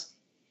over and she goes,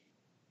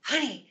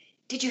 honey,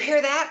 did you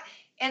hear that?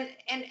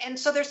 And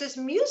so there's this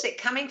music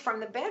coming from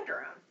the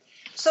bedroom.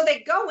 So they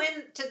go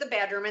into the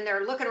bedroom, and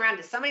they're looking around.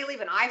 Did somebody leave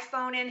an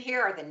iPhone in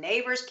here? Are the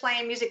neighbors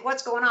playing music?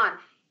 What's going on?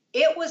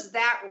 It was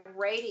that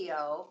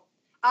radio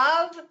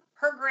of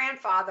her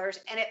grandfather's,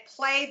 and it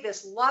played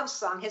this love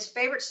song, his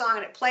favorite song,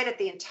 and it played it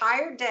the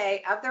entire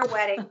day of their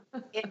wedding.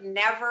 It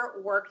never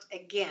worked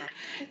again.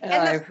 And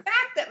the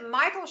fact that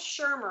Michael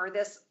Shermer,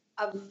 this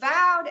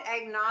avowed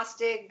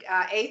agnostic,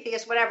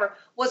 atheist, whatever,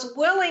 was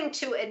willing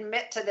to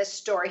admit to this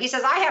story. He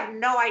says, I have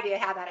no idea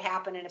how that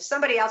happened. And if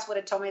somebody else would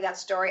have told me that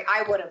story,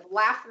 I would have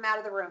laughed them out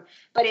of the room.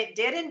 But it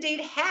did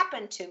indeed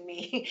happen to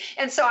me.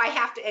 And so I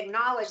have to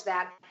acknowledge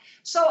that.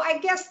 So I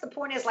guess the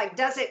point is, like,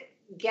 does it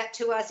get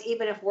to us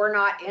even if we're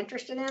not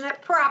interested in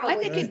it? Probably. I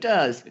think it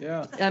does.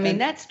 Yeah. I mean,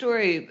 that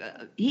story,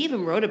 he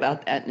even wrote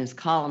about that in his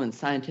column in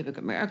Scientific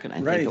American,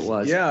 I think it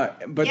was. Yeah,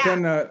 but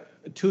then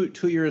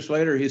two years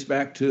later, he's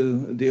back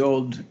to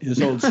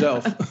his old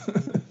self.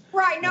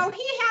 Right. No,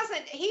 he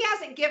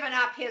hasn't given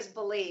up his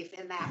belief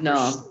in that.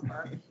 No. For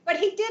sure. But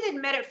he did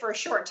admit it for a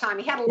short time.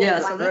 He had a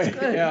little so that's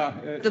good.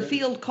 Yeah. The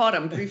field caught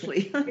him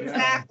briefly.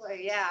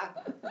 Exactly. Yeah.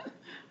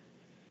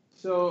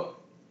 So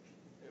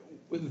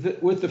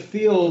with the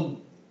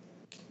field,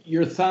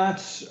 your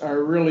thoughts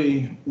are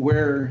really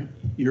where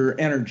your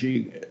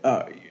energy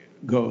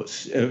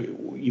goes.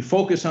 You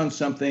focus on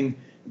something,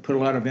 put a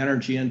lot of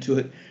energy into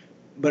it.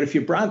 But if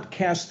you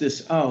broadcast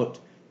this out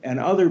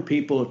and other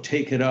people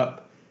take it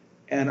up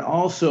and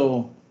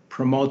also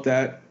promote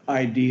that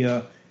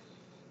idea,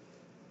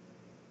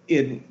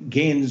 it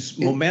gains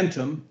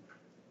momentum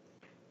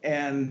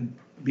and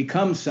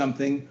becomes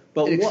something.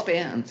 But it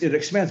expands. It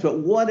expands. But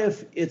what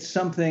if it's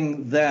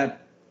something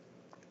that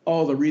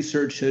all the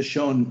research has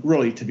shown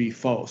really to be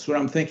false? What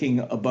I'm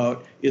thinking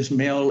about is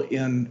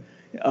mail-in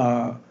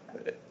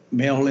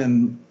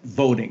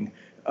voting.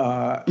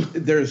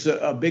 There's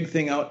a big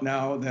thing out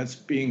now that's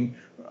being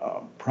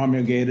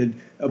promulgated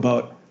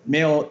about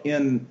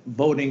mail-in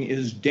voting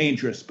is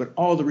dangerous, but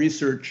all the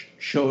research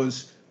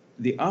shows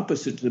the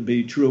opposite to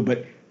be true.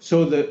 But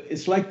so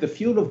it's like the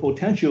field of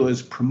potential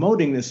is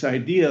promoting this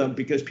idea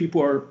because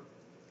people are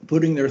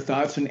putting their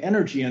thoughts and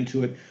energy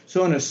into it.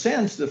 So in a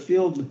sense, the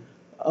field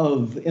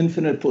of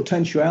infinite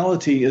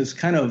potentiality is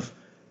kind of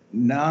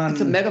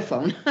It's a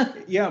megaphone.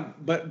 Yeah,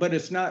 but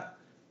it's not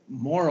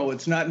moral.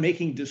 It's not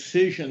making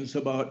decisions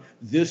about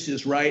this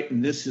is right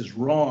and this is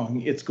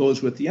wrong. It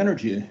goes with the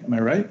energy. Am I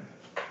right?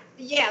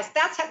 Yes,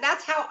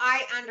 that's how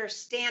I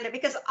understand it,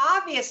 because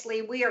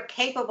obviously we are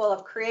capable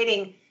of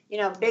creating,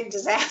 big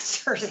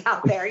disasters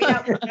out there,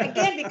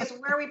 again, because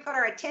where we put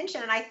our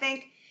attention. And I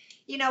think,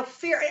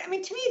 fear, I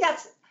mean, to me,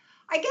 that's,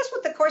 I guess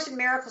what the Course in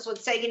Miracles would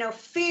say,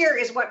 fear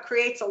is what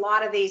creates a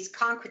lot of these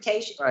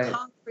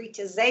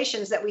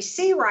concretizations that we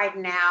see right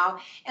now.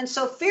 And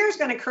so fear is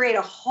going to create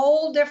a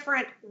whole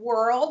different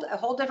world, a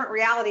whole different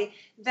reality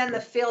than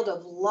the field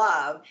of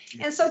love.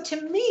 And so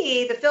to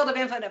me, the field of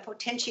infinite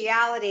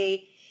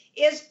potentiality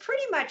is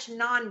pretty much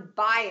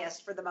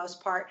non-biased for the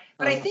most part,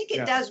 but I think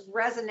it does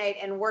resonate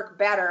and work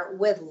better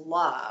with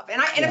love. And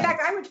in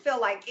fact, I would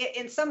feel like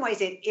in some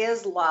ways it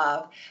is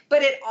love,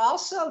 but it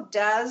also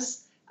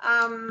does,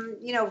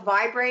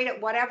 vibrate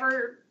at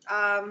whatever,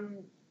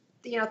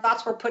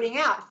 thoughts we're putting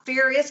out.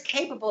 Fear is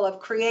capable of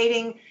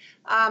creating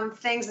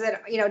things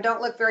that,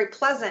 don't look very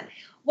pleasant.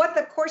 What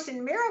the Course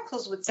in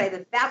Miracles would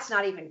say, that's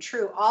not even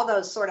true. All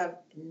those sort of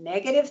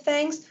negative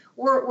things,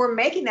 we're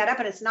making that up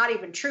and it's not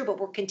even true, but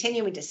we're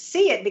continuing to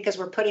see it because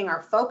we're putting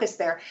our focus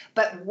there.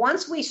 But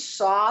once we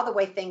saw the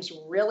way things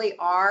really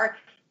are,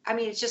 I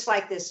mean, it's just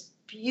like this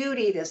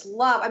beauty, this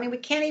love. I mean,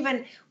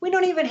 we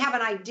don't even have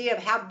an idea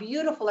of how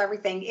beautiful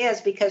everything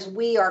is because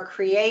we are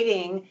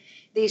creating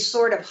these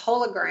sort of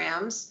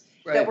holograms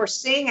that we're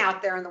seeing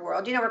out there in the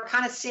world. We're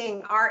kind of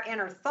seeing our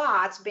inner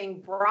thoughts being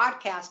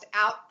broadcast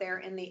out there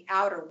in the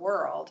outer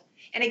world.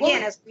 And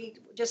again, as we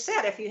just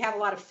said, if you have a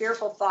lot of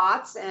fearful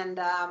thoughts and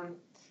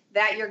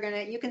that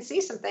you can see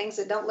some things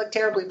that don't look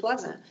terribly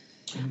pleasant.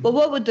 Well,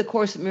 what would the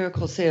Course in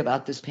Miracles say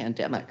about this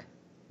pandemic?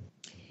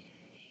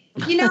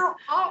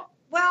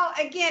 Well,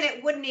 again,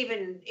 it wouldn't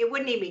even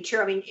be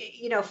true. I mean,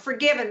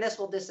 forgive and this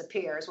will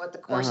disappear is what the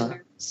Course in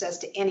Miracles says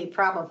to any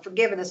problem.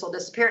 Forgive and this will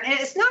disappear. And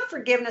it's not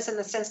forgiveness in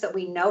the sense that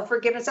we know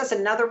forgiveness. That's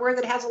another word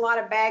that has a lot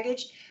of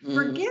baggage. Mm-hmm.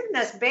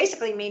 Forgiveness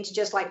basically means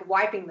just like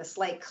wiping the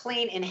slate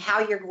clean in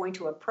how you're going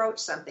to approach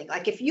something.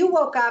 Like if you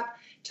woke up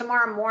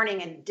tomorrow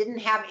morning and didn't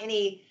have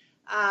any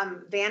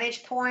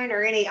vantage point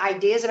or any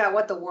ideas about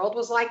what the world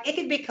was like, it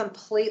could be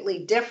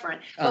completely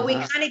different. But we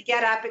kind of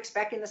get up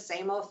expecting the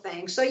same old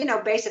thing. So,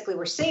 basically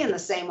we're seeing the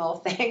same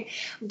old thing,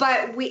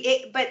 but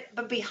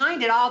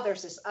behind it all,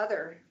 there's this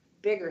other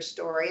bigger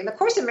story. And the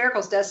Course in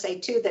Miracles does say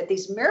too, that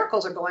these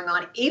miracles are going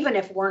on, even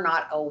if we're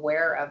not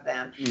aware of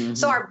them. Mm-hmm.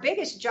 So our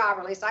biggest job,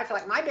 or at least I feel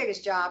like my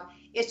biggest job,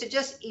 is to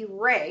just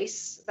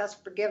erase, that's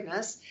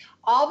forgiveness,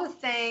 all the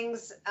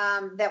things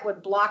that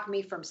would block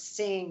me from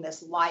seeing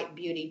this light,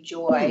 beauty,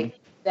 joy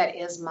that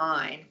is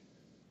mine.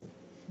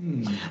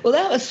 Well,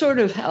 that was sort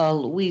of how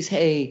Louise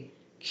Hay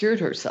cured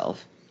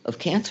herself of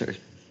cancer.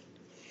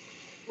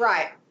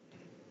 Right.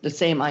 The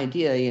same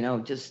idea,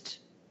 just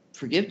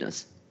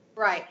forgiveness.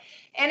 Right.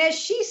 And as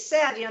she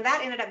said,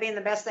 that ended up being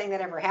the best thing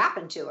that ever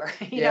happened to her.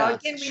 Again,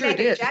 we make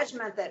a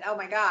judgment that, oh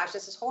my gosh,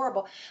 this is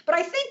horrible. But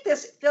I think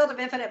this field of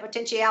infinite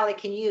potentiality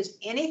can use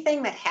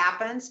anything that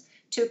happens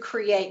to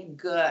create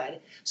good.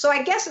 So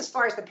I guess as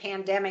far as the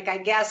pandemic, I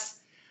do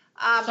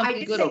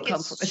think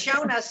it's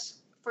shown us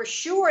for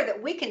sure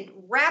that we can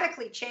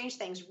radically change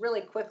things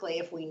really quickly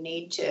if we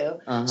need to.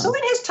 So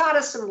it has taught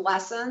us some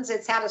lessons.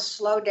 It's had us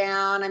slow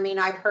down. I mean,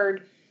 I've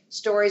heard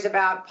stories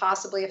about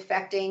possibly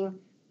affecting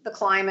the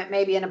climate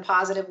maybe in a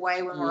positive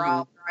way when we're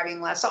all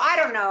driving less. So I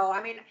don't know.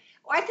 I mean,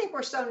 I think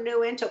we're so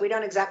new into it, we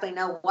don't exactly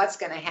know what's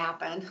going to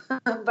happen.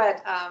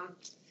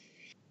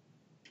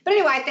 But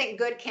anyway, I think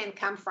good can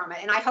come from it.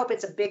 And I hope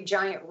it's a big,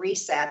 giant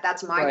reset.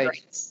 That's my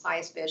greatest,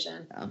 highest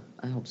vision. Yeah,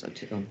 I hope so,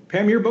 too.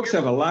 Pam, your books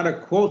have a lot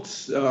of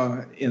quotes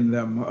in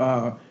them.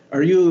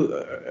 Are you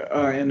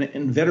an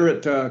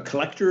inveterate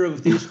collector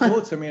of these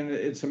quotes? I mean,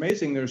 it's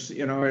amazing. There's,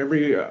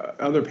 every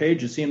other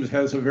page, it seems,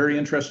 has a very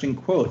interesting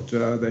quote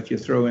that you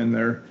throw in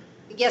there.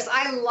 Yes,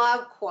 I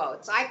love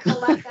quotes. I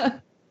collect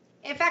them.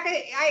 In fact,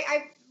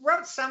 I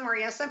wrote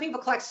somewhere, some people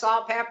collect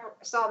salt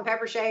and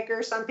pepper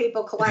shakers. Some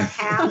people collect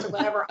hats or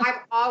whatever.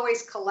 I've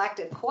always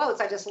collected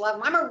quotes. I just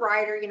love them. I'm a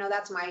writer,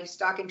 that's my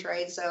stock in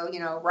trade. So,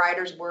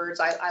 writers'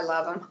 words, I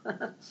love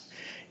them.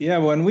 Yeah,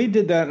 when we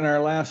did that in our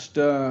last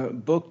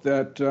book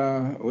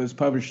that was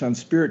published on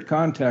Spirit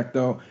Contact,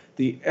 though,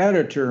 the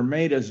editor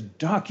made us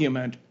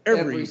document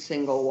every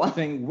single one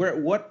thing.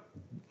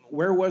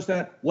 Where was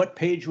that? What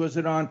page was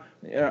it on?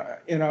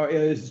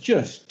 It's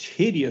just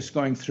tedious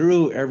going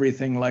through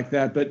everything like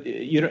that. But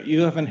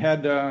you haven't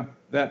had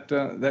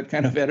that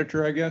kind of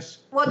editor, I guess?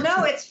 Well,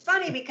 no, it's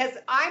funny because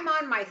I'm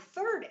on my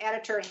third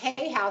editor at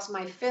Hay House,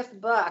 my fifth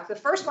book. The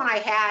first one I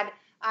had,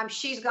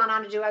 she's gone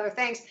on to do other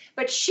things,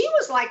 but she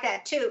was like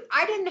that too.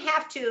 I didn't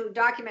have to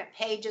document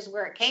pages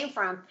where it came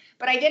from,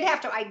 but I did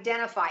have to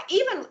identify.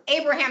 Even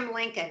Abraham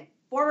Lincoln,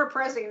 former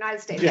president of the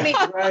United States.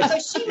 Yeah,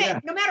 so she made,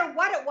 no matter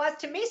what it was,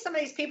 to me, some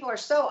of these people are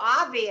so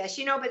obvious,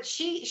 but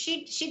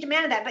she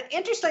demanded that. But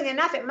interestingly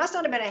enough, it must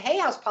not have been a Hay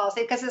House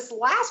policy because this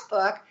last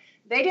book,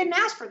 they didn't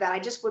ask for that. I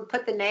just would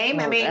put the name.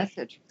 Oh, I mean, that's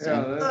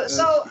interesting.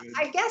 So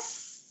I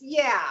guess,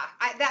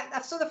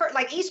 so the first,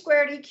 like E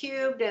squared, E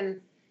cubed, and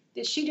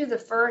did she do the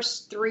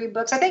first three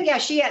books? I think,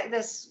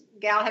 this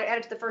gal had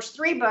edited the first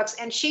three books,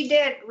 and she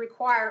did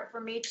require for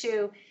me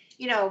to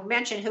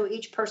mention who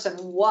each person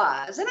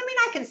was. And I mean,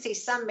 I can see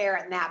some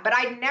merit in that, but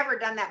I'd never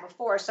done that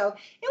before. So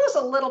it was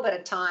a little bit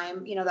of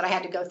time, that I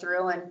had to go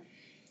through and,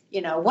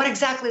 what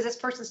exactly is this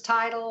person's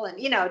title? And,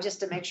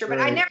 just to make sure.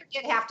 But I never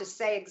did have to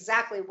say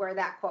exactly where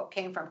that quote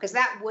came from, because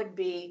that would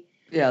be.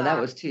 Yeah, that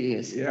was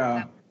tedious.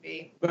 Yeah.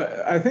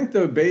 But I think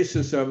the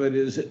basis of it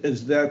is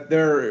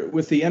that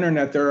with the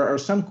internet, there are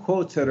some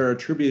quotes that are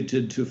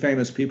attributed to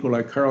famous people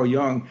like Carl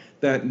Jung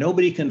that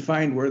nobody can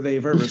find where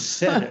they've ever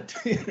said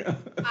it.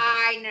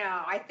 I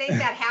know. I think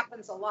that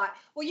happens a lot.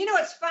 Well,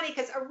 it's funny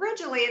because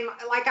originally,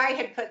 I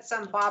had put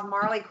some Bob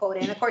Marley quote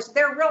in. Of course,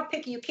 they're real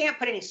picky. You can't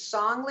put any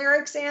song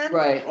lyrics in.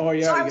 Right. Oh,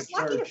 yeah. So I was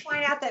lucky to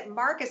find out that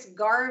Marcus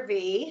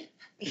Garvey,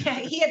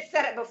 he had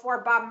said it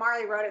before Bob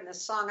Marley wrote it in the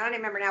song. I don't even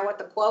remember now what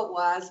the quote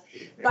was,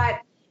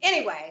 but.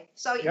 Anyway,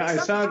 so I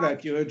saw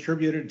that you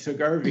attributed to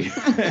Garvey.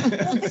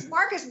 Well, because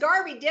Marcus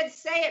Garvey did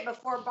say it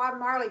before Bob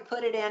Marley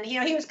put it in.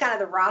 He was kind of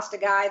the Rasta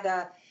guy.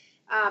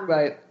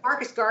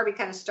 Marcus Garvey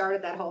kind of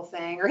started that whole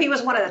thing, or he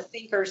was one of the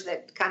thinkers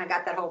that kind of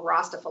got that whole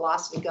Rasta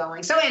philosophy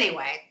going. So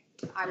anyway,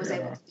 I was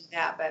able to do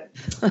that. But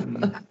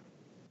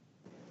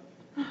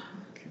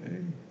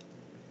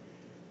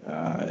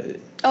okay.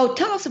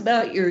 Tell us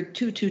about your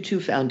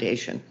 222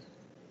 Foundation.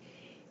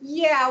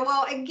 Yeah,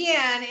 well,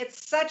 again,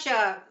 it's such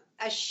a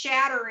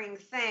shattering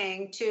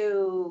thing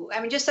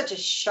just such a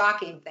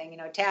shocking thing.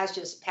 Taz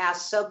just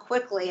passed so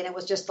quickly, and it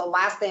was just the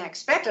last thing I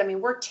expected. I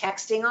mean, we're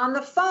texting on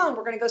the phone.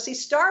 We're going to go see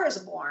Star is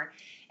Born.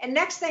 And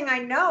next thing I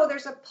know,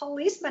 there's a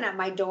policeman at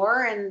my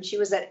door, and she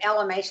was at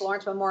LMH,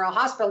 Lawrence Memorial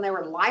Hospital, and they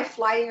were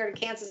life-flighting her to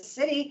Kansas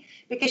City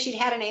because she'd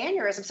had an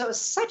aneurysm. So it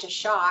was such a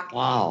shock.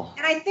 Wow.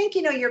 And I think,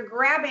 you're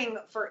grabbing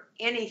for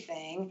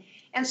anything.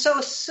 And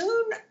so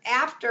soon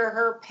after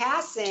her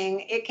passing,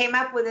 it came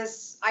up with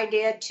this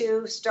idea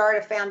to start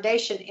a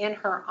foundation in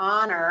her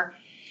honor.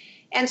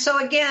 And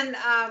so again,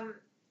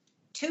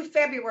 2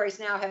 Februarys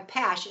now have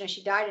passed.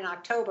 She died in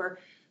October.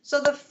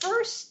 So the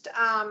first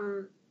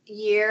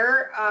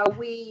year,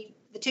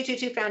 the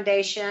 222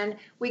 Foundation,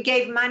 we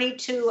gave money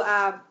to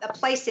a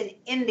place in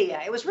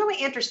India. It was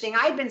really interesting.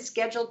 I'd been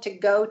scheduled to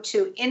go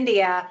to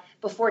India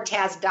before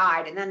Taz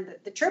died. And then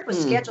the trip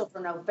was scheduled for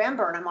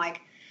November. And I'm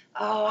like,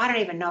 oh, I don't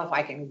even know if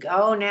I can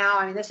go now.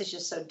 I mean, this is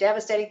just so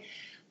devastating.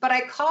 But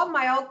I called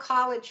my old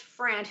college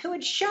friend who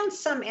had shown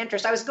some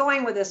interest. I was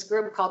going with this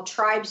group called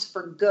Tribes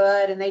for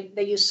Good, and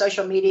they use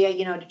social media,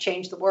 to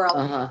change the world.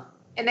 Uh-huh.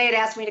 And they had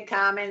asked me to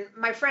come. And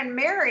my friend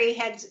Mary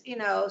had,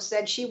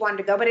 said she wanted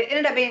to go, but it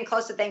ended up being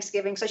close to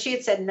Thanksgiving. So she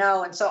had said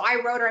no. And so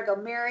I wrote her, I go,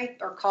 Mary,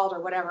 or called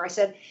her, whatever. I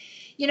said,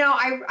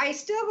 I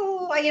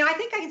still, I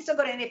think I can still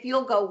go to India if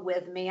you'll go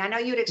with me. I know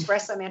you'd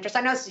express some interest.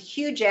 I know it's a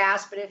huge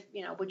ask, but if,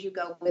 would you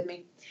go with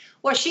me?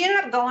 Well, she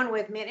ended up going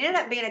with me, and it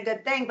ended up being a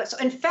good thing. But so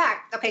in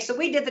fact, okay, so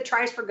we did the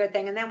Tries for Good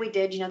thing, and then we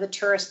did, the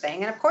tourist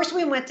thing. And of course,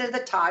 we went to the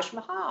Taj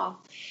Mahal.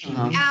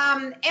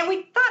 And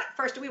we thought at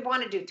first, do we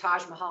want to do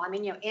Taj Mahal? I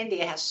mean,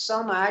 India has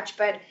so much,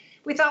 but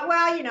we thought,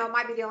 well, it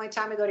might be the only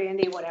time we go to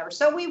India, whatever.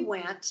 So we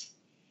went.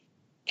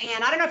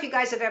 And I don't know if you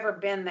guys have ever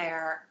been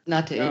there.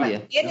 Not to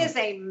India. It is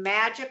a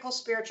magical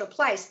spiritual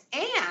place.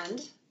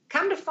 And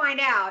come to find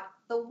out,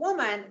 the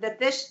woman that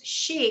this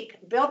sheik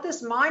built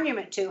this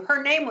monument to,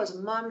 her name was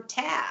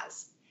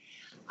Mumtaz.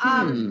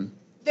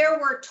 There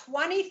were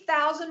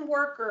 20,000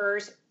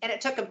 workers, and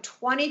it took them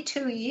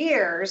 22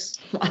 years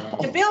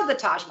to build the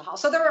Taj Mahal.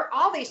 So there were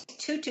all these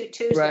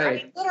 222s. Right. I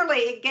mean, literally,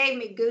 it gave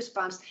me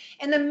goosebumps.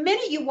 And the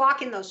minute you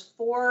walk in those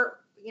four,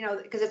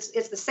 because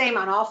it's the same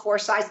on all four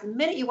sides. The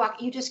minute you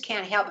walk, you just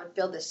can't help but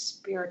feel this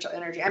spiritual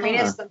energy. I mean,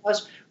 it's the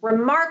most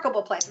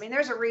remarkable place. I mean,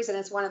 there's a reason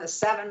it's one of the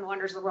 7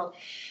 wonders of the world.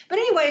 But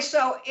anyway,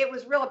 so it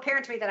was real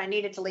apparent to me that I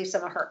needed to leave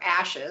some of her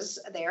ashes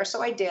there.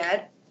 So I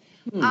did.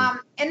 But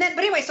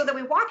anyway, so then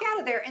we walk out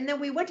of there, and then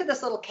we went to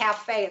this little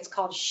cafe. It's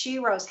called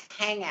Shiro's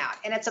Hangout.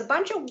 And it's a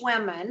bunch of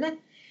women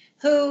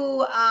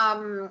who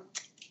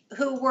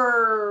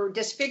were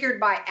disfigured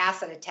by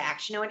acid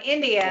attacks. In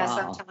India,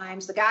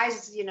 sometimes the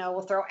guys,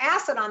 will throw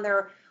acid on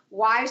their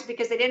wives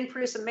because they didn't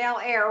produce a male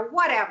heir or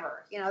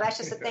whatever. That's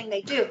just a thing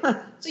they do.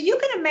 So you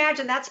can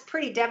imagine that's a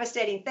pretty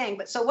devastating thing.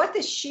 But so what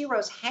this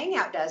Shiro's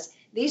Hangout does,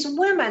 these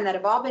women that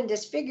have all been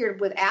disfigured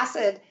with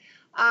acid,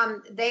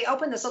 they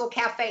open this little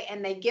cafe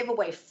and they give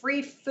away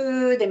free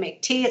food. They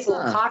make tea. It's a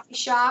little coffee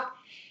shop.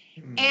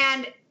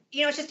 And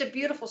it's just a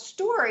beautiful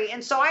story.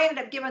 And so I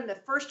ended up giving the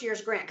first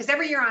year's grant, because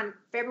every year on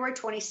February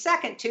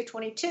 22nd,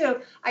 2022,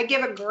 I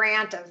give a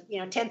grant of,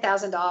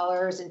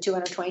 $10,000 and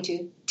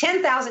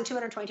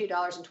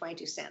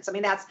 $10,222.22. I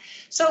mean, that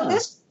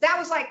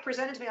was like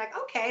presented to me like,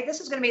 okay,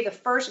 this is going to be the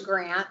first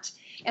grant.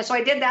 And so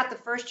I did that the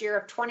first year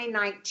of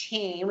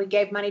 2019. We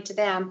gave money to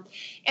them.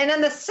 And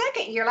then the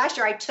second year, last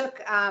year, I took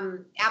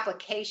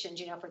applications,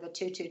 for the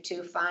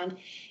 222 fund.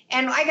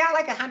 And I got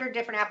like 100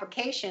 different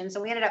applications.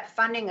 And we ended up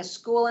funding a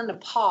school in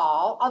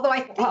Nepal, although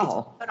I think it's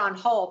put on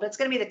hold. But it's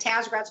going to be the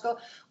Pam Grout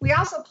School. We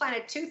also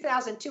planted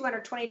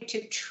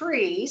 2,222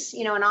 trees,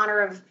 in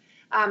honor of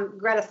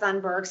Greta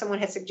Thunberg. Someone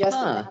had suggested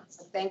that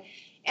thing.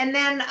 And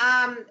then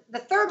the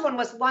third one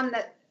was a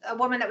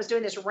woman that was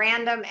doing this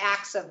random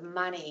acts of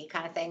money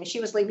kind of thing. She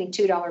was leaving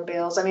 $2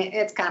 bills. I mean,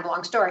 it's kind of a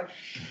long story.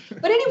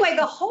 But anyway,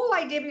 the whole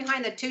idea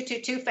behind the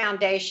 222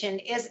 Foundation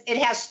is it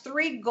has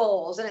 3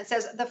 goals. And it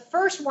says the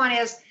first one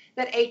is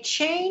that a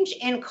change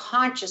in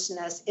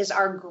consciousness is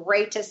our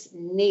greatest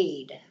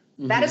need.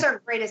 That is our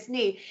greatest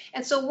need.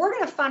 And so we're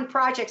going to fund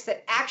projects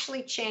that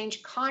actually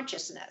change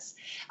consciousness.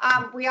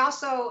 We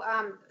also,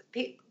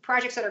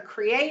 projects that are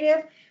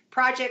creative,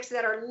 projects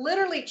that are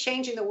literally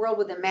changing the world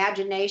with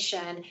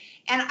imagination.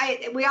 And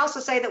we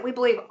also say that we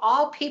believe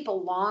all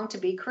people long to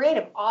be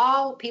creative.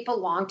 All people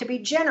long to be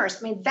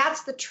generous. I mean,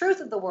 that's the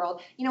truth of the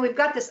world. We've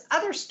got this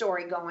other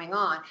story going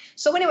on.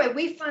 So anyway,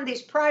 we fund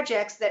these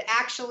projects that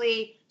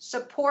actually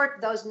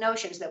support those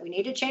notions that we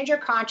need to change our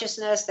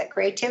consciousness, that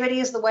creativity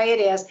is the way it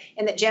is,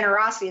 and that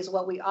generosity is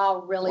what we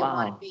all really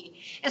want to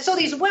be. And so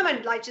these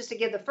women, like just to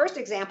give the first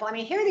example, I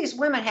mean, here these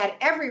women had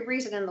every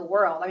reason in the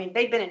world. I mean,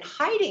 they'd been in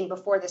hiding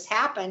before this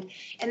happened,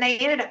 and they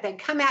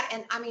come out,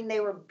 and I mean, they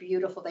were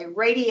beautiful. They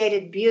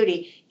radiated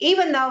beauty,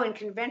 even though in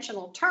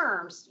conventional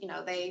terms,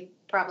 they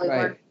probably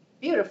weren't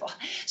beautiful.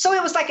 So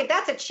it was like,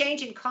 that's a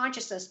change in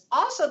consciousness.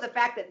 Also, the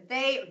fact that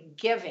they're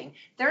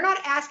not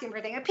asking for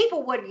anything. And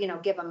people would,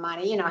 give them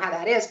money, how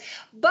that is,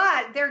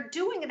 but they're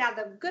doing it out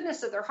of the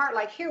goodness of their heart.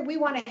 Like, here, we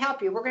want to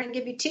help you. We're going to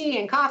give you tea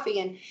and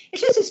coffee. And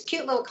it's just this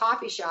cute little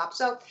coffee shop.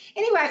 So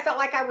anyway, I felt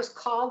like I was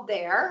called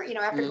there,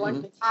 after going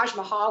to the Taj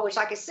Mahal, which,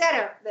 like I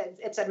said,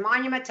 it's a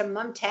monument to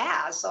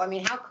Mumtaz. So, I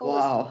mean, how cool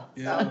is that?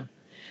 Yeah.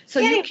 So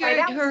anyway, you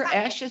carried her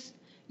ashes.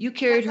 You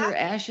carried her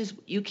ashes.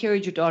 You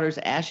carried your daughter's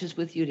ashes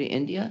with you to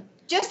India?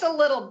 Just a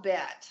little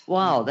bit.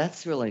 Wow,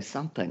 that's really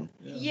something.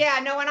 Yeah,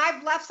 no, and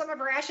I've left some of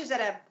her ashes at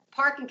a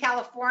park in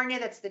California.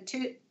 That's the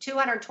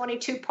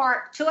 222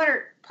 Park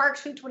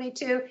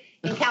 222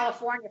 in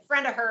California. A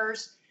friend of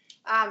hers,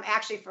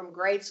 actually from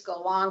grade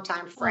school,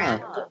 longtime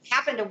friend,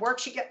 happened to work.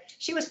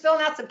 She was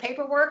filling out some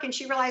paperwork, and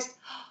she realized,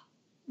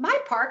 my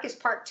park is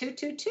Park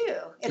 222.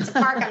 It's a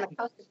park on the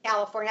coast of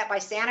California, up by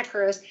Santa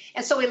Cruz.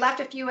 And so we left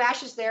a few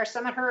ashes there,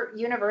 some at her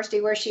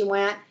university where she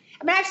went.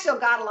 I mean, I've still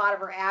got a lot of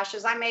her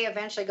ashes. I may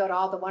eventually go to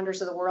all the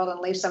wonders of the world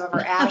and leave some of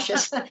her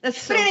ashes.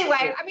 But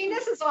anyway, I mean,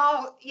 this is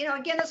all,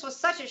 again, this was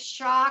such a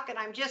shock, and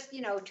I'm just,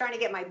 trying to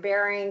get my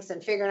bearings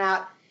and figuring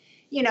out,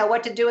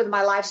 what to do with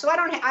my life. So I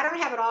don't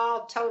have it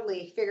all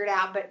totally figured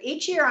out. But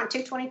each year on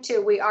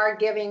 222, we are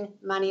giving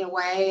money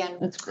away, and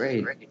that's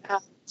great.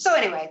 So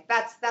anyway,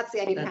 that's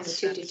the idea behind the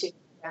 222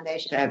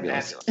 Foundation.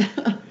 Fabulous.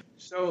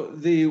 So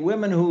the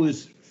women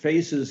whose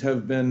faces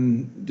have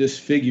been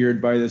disfigured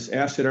by this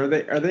acid, are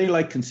they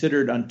like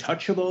considered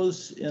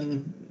untouchables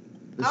in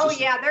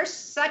Yeah, there's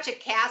such a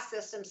caste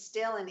system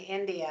still in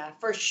India,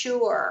 for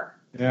sure.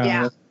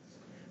 Yeah.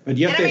 But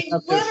yet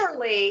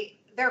literally,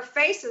 their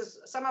faces,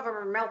 some of them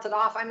are melted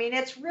off. I mean,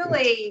 it's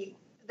really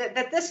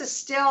that this is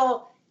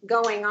still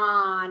going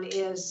on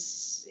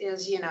is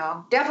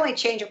definitely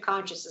change of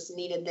consciousness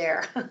needed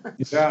there.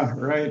 Yeah,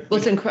 right. Well,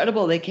 it's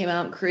incredible. They came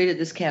out and created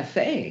this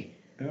cafe.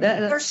 Yeah.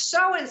 They're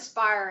so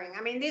inspiring.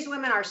 I mean, these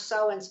women are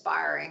so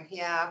inspiring.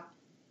 Yeah.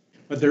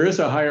 But there is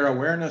a higher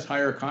awareness,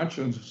 higher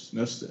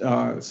consciousness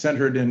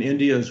centered in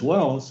India as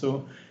well.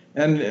 So,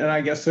 and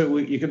I guess that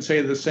you can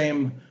say the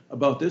same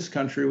about this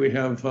country. We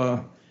have,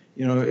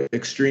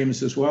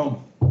 extremes as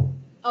well.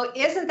 Oh,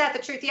 isn't that the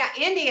truth? Yeah,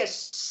 India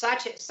is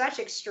such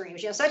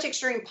extremes. Such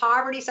extreme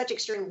poverty, such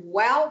extreme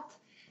wealth.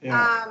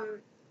 Yeah.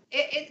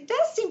 It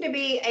does seem to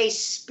be a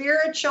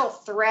spiritual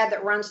thread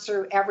that runs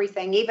through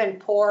everything, even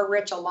poor,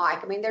 rich alike.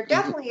 I mean, there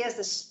definitely is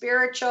the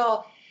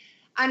spiritual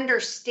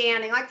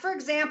understanding. Like, for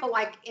example,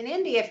 like in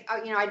India,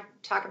 I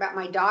talk about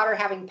my daughter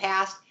having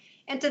passed,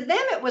 and to them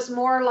it was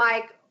more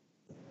like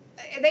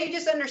they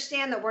just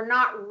understand that we're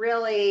not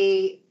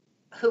really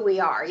who we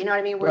are. You know what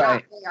I mean? We're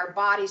not really our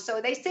bodies.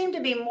 So they seem to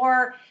be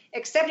more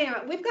accepting of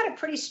it. We've got a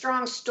pretty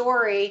strong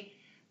story,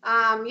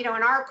 in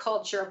our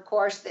culture, of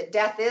course, that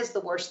death is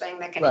the worst thing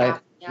that can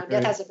happen.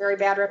 Death has a very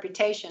bad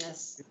reputation,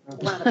 is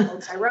one of the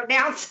quotes I wrote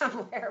down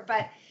somewhere.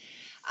 But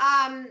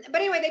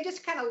anyway, they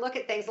just kind of look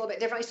at things a little bit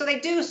differently. So they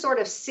do sort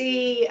of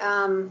see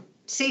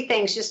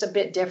things just a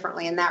bit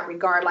differently in that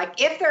regard. Like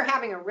if they're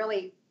having a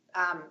really,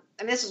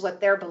 and this is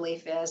what their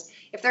belief is,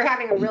 if they're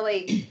having a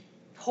really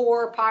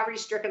poor,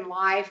 poverty-stricken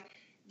life,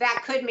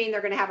 that could mean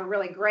they're going to have a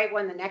really great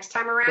one the next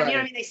time around. Right. You know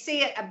what I mean? They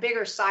see it a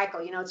bigger cycle.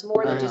 It's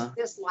more than just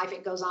this life.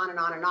 It goes on and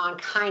on and on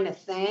kind of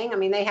thing. I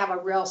mean, they have a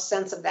real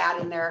sense of that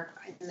in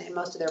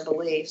most of their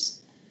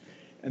beliefs.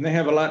 And they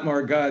have a lot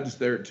more gods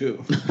there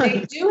too.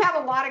 They do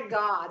have a lot of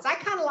gods. I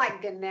kind of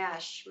like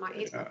Ganesh. I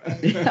don't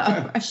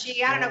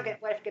know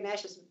what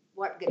Ganesh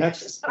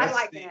is. But I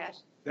like Ganesh.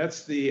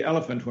 That's the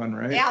elephant one,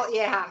 right?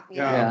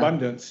 Yeah.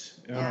 Abundance.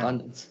 Yeah.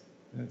 Abundance.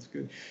 That's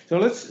good. So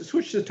let's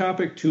switch the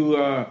topic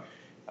to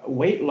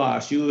weight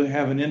loss. You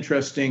have an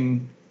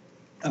interesting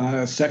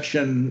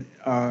section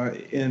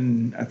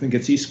in, I think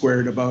it's E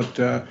Squared, about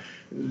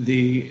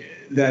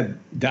that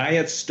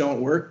diets don't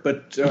work,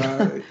 but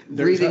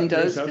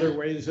there's other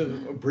ways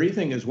of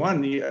breathing is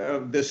one.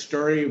 This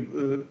story,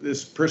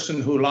 this person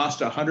who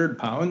lost 100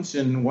 pounds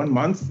in 1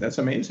 month, that's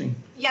amazing.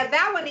 Yeah,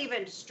 that one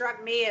even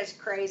struck me as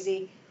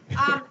crazy.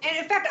 And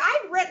in fact,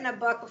 I'd written a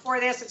book before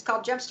this. It's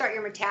called Jumpstart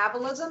Your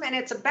Metabolism, and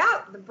it's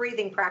about the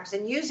breathing practice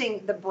and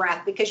using the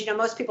breath because,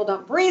 most people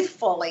don't breathe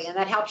fully, and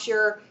that helps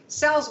your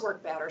cells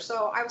work better.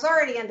 So I was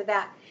already into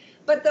that.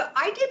 But the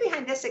idea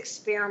behind this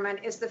experiment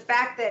is the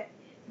fact that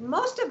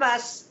most of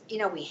us,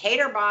 we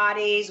hate our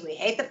bodies, we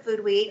hate the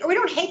food we eat, or we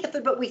don't hate the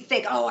food, but we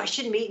think, oh, I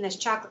shouldn't be eating this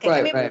chocolate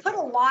cake. We put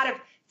a lot of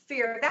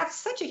fear. That's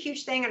such a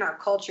huge thing in our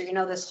culture,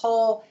 this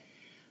whole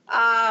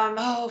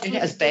food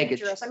is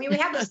dangerous. I mean, we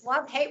have this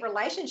love-hate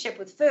relationship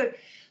with food.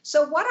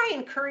 So what I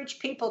encourage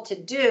people to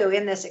do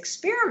in this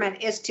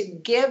experiment is to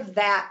give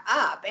that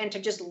up and to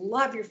just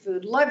love your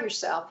food, love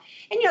yourself.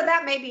 And,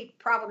 that may be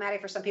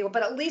problematic for some people,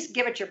 but at least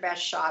give it your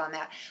best shot on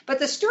that. But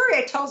the story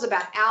I told is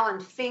about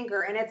Alan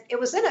Finger, and it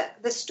was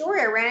the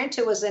story I ran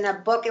into was in a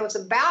book. It was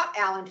about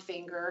Alan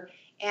Finger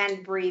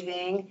and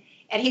breathing.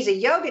 And he's a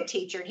yoga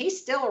teacher, and he's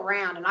still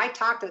around. And I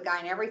talked to the guy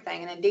and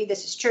everything, and indeed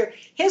this is true.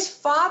 His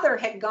father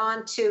had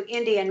gone to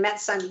India and met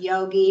some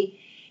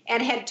yogi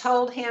and had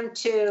told him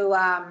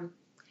to,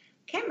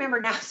 can't remember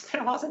now, it's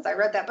been a while since I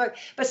read that book,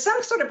 but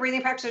some sort of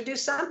breathing practice to do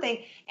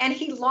something. And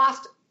he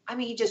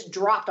he just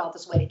dropped all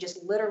this weight. It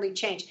just literally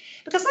changed.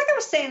 Because like I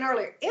was saying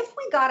earlier, if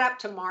we got up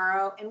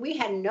tomorrow and we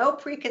had no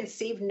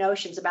preconceived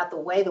notions about the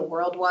way the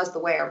world was, the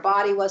way our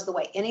body was, the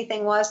way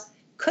anything was,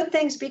 could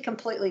things be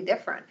completely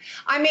different?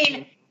 I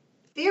mean,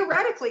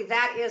 theoretically,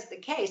 that is the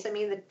case. I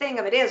mean, the thing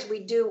of it is we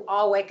do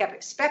all wake up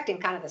expecting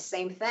kind of the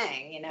same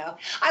thing,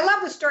 I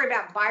love the story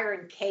about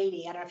Byron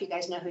Katie. I don't know if you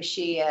guys know who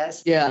she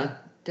is. Yeah.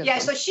 Definitely. Yeah,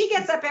 so she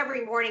gets up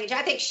every morning.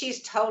 I think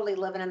she's totally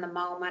living in the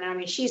moment. I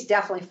mean, she's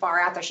definitely far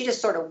out there. She just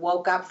sort of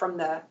woke up from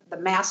the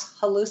mass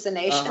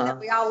hallucination that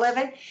we all live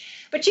in.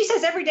 But she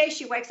says every day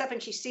she wakes up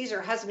and she sees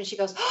her husband, she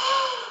goes,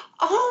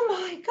 oh,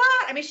 my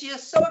God. I mean, she's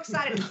just so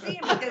excited to see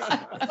him because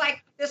it's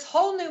like this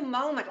whole new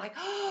moment, like,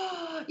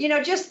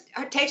 just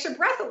takes her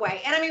breath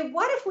away. And I mean,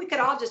 what if we could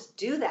all just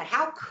do that?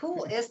 How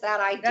cool is that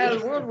idea? Yeah,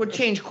 the world would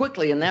change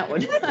quickly in that one.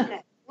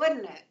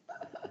 Wouldn't it?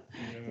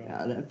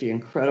 Yeah, that'd be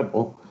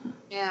incredible.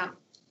 Yeah.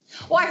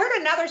 Well, I heard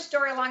another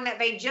story along that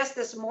vein just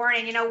this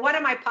morning. One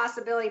of my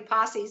possibility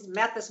posses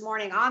met this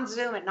morning on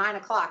Zoom at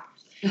 9:00.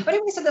 But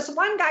anyway, so this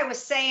one guy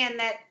was saying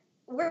that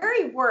where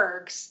he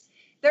works,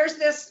 there's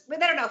this, they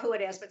don't know who it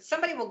is, but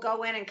somebody will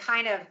go in and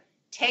kind of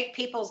take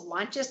people's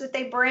lunches that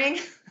they bring.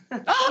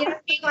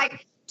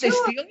 Like two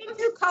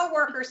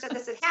co-workers said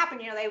this had happened.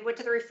 They went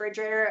to the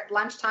refrigerator at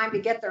lunchtime to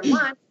get their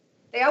lunch.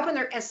 They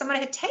opened and somebody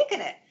had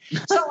taken it.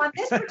 So on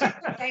this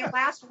particular day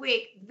last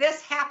week,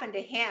 this happened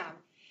to him.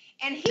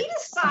 And he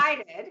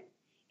decided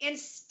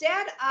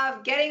instead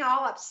of getting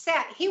all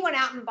upset, he went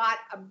out and bought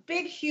a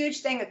big,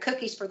 huge thing of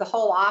cookies for the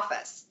whole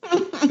office.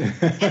 And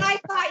I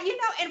thought,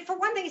 and for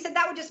one thing, he said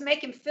that would just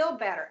make him feel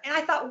better. And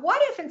I thought,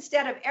 what if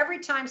instead of every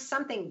time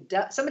somebody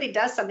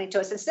does something to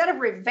us, instead of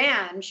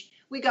revenge,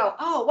 we go,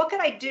 oh, what could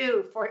I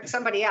do for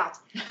somebody else?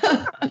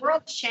 The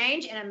world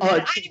change in a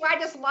minute. I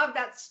just love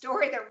that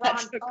story that Ron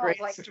told. That's a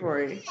great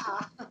story.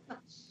 Yeah.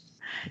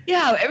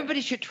 Yeah,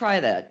 everybody should try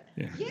that.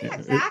 Yeah,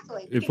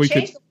 exactly. We could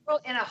change the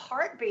world in a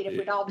heartbeat if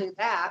we'd all do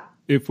that.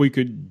 If we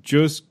could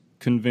just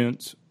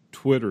convince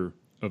Twitter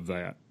of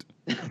that.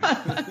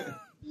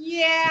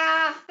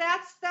 Yeah,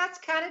 that's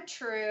kind of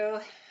true.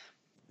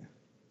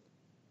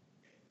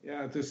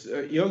 Yeah, at this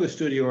yoga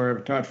studio where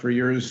I've taught for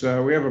years,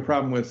 we have a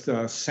problem with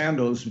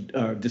sandals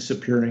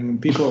disappearing.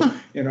 People,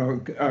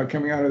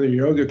 coming out of the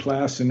yoga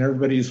class and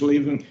everybody's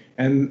leaving,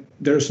 and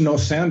there's no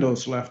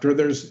sandals left, or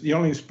the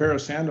only pair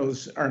of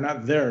sandals are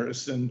not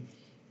theirs. And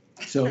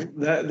so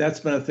that's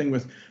been a thing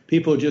with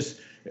people just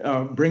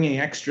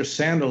bringing extra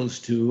sandals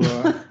to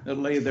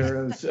lay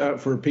there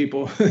for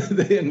people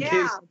in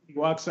case somebody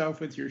walks off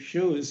with your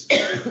shoes.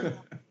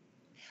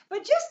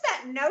 But just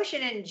that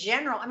notion in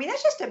general, I mean,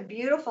 that's just a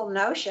beautiful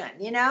notion,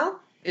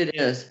 It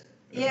is.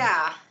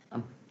 Yeah.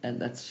 And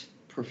that's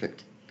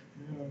perfect.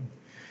 Yeah.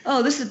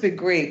 Oh, this has been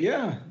great.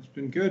 Yeah, it's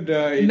been good.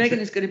 Megan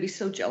is going to be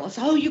so jealous.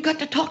 Oh, you got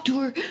to talk to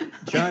her.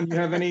 John, you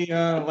have any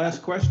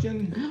last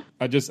question?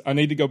 I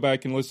need to go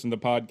back and listen to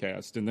the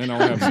podcast, and then I'll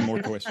have some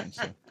more questions.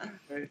 So.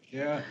 Right,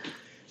 yeah.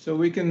 So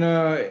we can...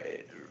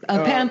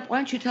 Pam, why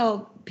don't you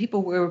tell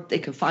people where they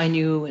can find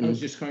you and I was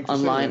just going to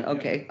online? Say that,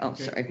 okay. Yeah. Oh,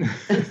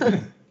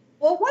 sorry.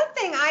 Well, one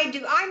thing I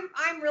do,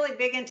 I'm really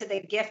big into the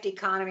gift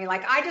economy.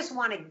 Like, I just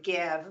want to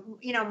give,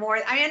 more.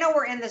 I know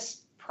we're in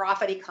this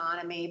profit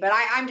economy, but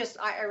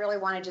I really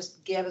want to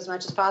just give as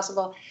much as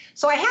possible.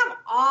 So I have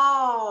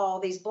all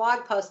these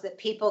blog posts that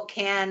people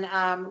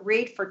can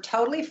read for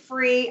totally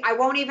free. I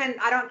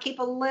don't keep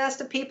a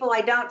list of people. I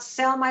don't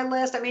sell my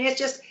list. I mean, it's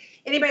just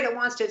anybody that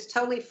wants to, it's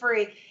totally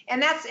free.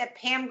 And that's at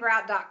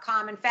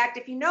pamgrout.com. In fact,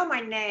 if you know my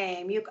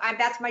name,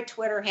 that's my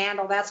Twitter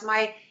handle. That's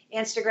my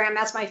Instagram,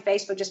 that's my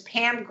Facebook, just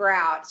Pam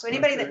Grout. So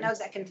anybody that knows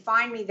that can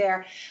find me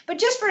there. But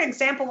just for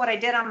example, what I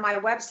did on my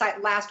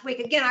website last week,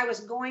 again, I was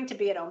going to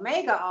be at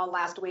Omega all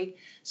last week.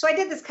 So I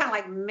did this kind of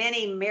like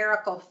mini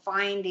miracle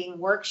finding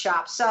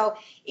workshop. So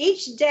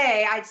each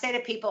day I'd say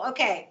to people,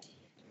 okay,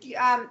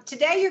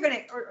 today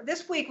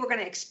this week we're going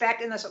to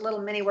expect in this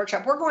little mini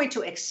workshop, we're going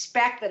to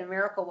expect that a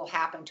miracle will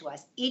happen to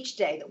us each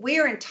day, that we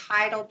are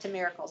entitled to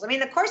miracles. I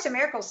mean, the Course in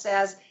Miracles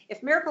says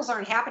if miracles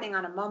aren't happening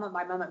on a moment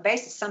by moment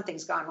basis,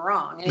 something's gone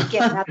wrong. And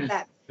again, that's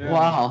that.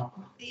 Wow.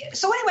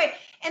 So anyway,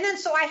 and then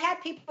so I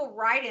had people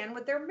write in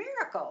with their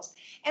miracles.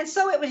 And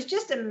so it was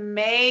just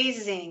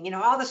amazing,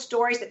 all the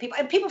stories that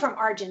people from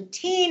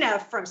Argentina,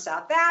 from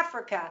South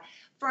Africa,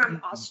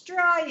 from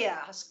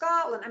Australia,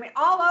 Scotland, I mean,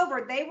 all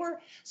over,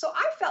 so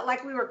I felt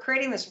like we were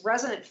creating this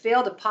resonant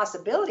field of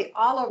possibility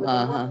all over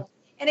the world.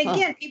 And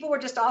again, people were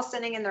just all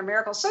sending in their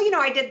miracles. So,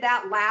 I did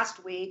that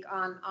last week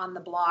on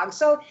the blog.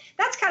 So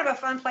that's kind of a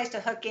fun place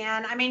to hook in.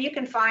 I mean, you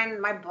can find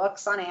my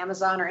books on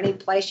Amazon or any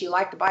place you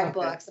like to buy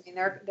books. I mean,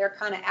 they're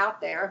kind of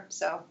out there.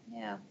 So,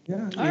 yeah.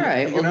 All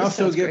right. You can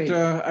also get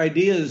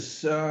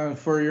ideas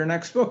for your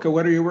next book.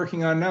 What are you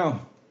working on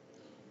now?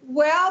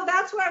 Well,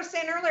 that's what I was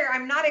saying earlier.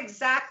 I'm not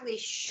exactly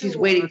sure. She's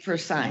waiting for a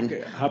sign.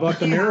 Okay. How about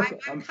the miracle?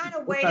 I'm kind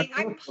of waiting.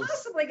 I'm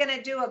possibly going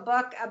to do a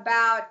book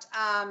about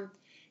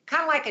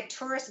kind of like a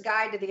tourist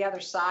guide to the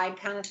other side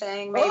kind of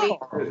thing, maybe.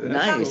 Oh,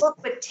 nice. Some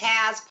book with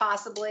Taz,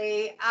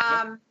 possibly.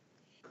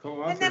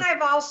 And then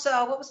I've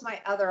also, what was my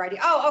other idea?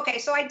 Oh, okay.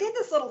 So I did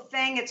this little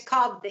thing. It's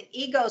called The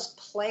Ego's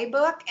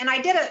Playbook. And I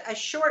did a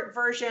short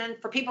version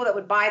for people that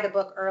would buy the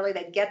book early.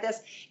 They'd get this.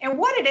 And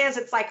what it is,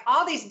 it's like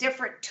all these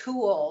different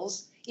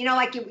tools.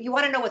 Like you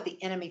want to know what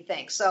the enemy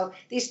thinks. So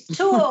these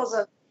tools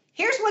of,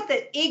 here's what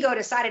the ego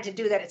decided to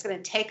do that it's going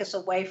to take us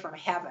away from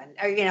heaven,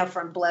 or,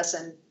 from bliss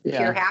and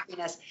pure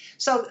happiness.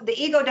 So the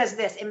ego does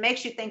this. It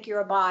makes you think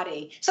you're a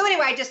body. So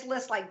anyway, I just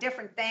list like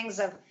different things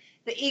of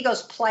the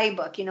ego's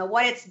playbook,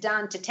 what it's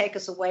done to take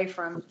us away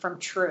from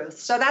truth.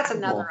 So that's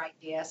another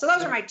idea. So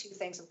those are my two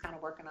things I'm kind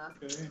of working on.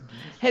 Okay.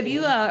 Have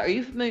you, are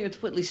you familiar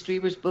with Whitley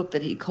Strieber's book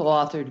that he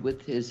co-authored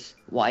with his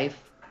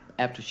wife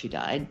after she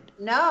died?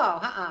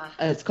 No,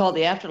 It's called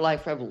The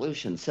Afterlife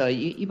Revolution. So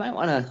you might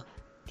want to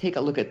take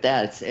a look at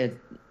that.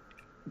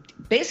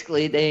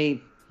 Basically,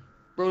 they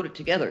wrote it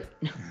together.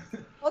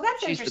 Well,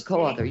 that's She's interesting. the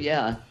co-author,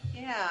 yeah.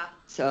 Yeah.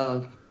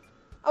 So.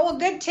 Oh, well,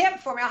 good tip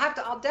for me.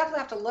 I'll definitely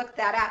have to look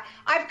that out.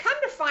 I've come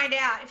to find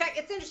out. In fact,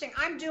 it's interesting.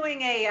 I'm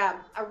doing a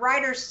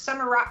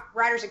Summer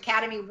Writers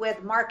Academy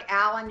with Mark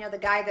Allen, the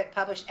guy that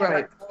published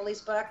Eckhart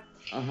Tolle's book.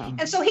 Uh-huh.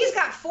 And so he's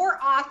got 4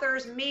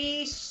 authors,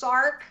 me,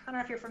 Sark. I don't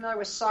know if you're familiar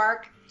with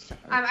Sark,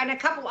 and a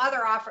couple other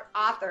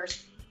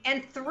authors.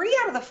 And 3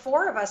 out of the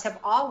 4 of us have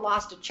all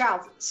lost a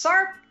child.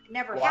 Sark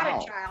never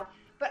had a child,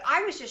 But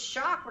I was just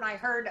shocked when I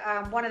heard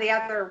one of the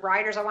other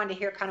writers. I wanted to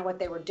hear kind of what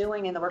they were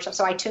doing in the workshop.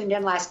 So I tuned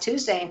in last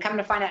Tuesday and come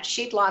to find out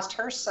she'd lost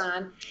her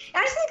son. And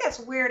I just think that's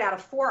weird. Out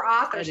of 4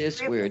 authors, that is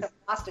 3 weird. have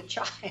lost a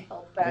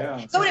child.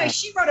 But, so anyway,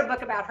 she wrote a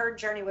book about her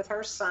journey with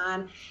her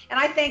son. And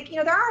I think,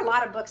 there are a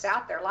lot of books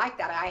out there like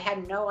that. I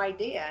had no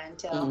idea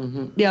until.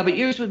 Mm-hmm. Yeah, but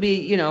yours would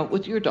be,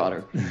 with your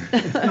daughter.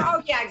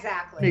 Oh, yeah,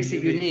 exactly. Makes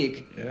it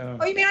unique. Yeah.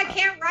 Oh, you mean I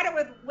can't write it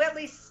with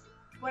Whitley's,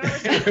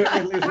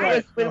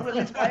 whatever.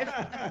 Whitley's wife?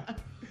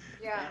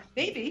 Yeah.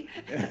 Maybe.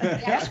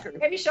 Yeah.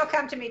 Maybe she'll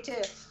come to me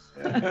too.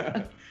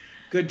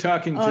 Good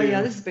talking to you. Oh,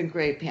 yeah, this has been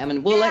great, Pam.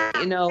 And we'll let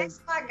you know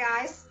thanks a lot,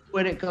 guys.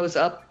 when it goes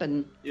up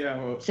and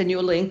Well, send you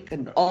a link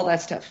and all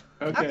that stuff.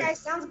 Okay,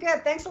 sounds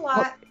good. Thanks a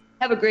lot.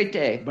 Have a great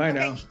day. Bye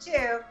now. Okay, you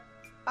too.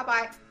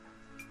 Bye-bye.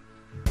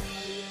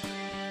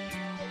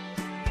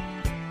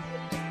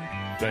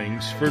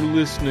 Thanks for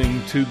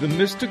listening to The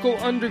Mystical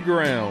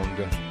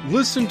Underground.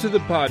 Listen to the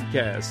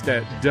podcast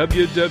at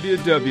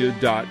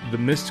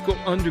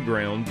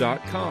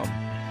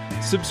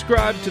www.themysticalunderground.com.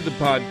 Subscribe to the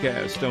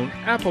podcast on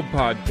Apple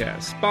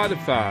Podcasts,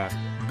 Spotify,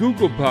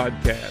 Google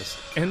Podcasts,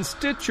 and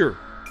Stitcher.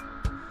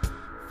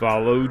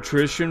 Follow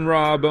Trish and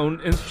Rob on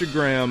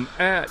Instagram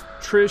at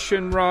Trish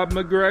and Rob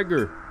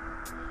McGregor.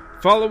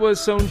 Follow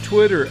us on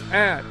Twitter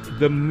at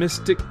The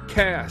Mystic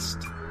Cast.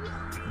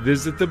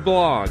 Visit the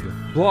blog,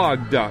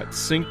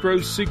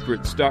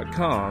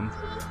 blog.synchrosecrets.com.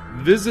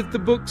 Visit the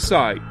book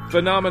site,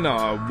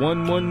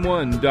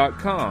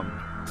 phenomena111.com.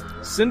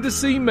 Send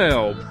us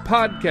email,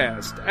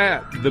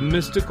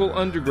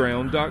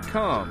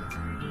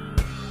 podcast@themysticalunderground.com.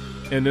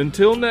 And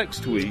until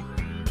next week,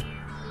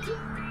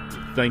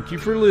 thank you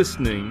for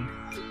listening,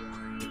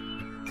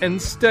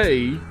 and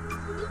stay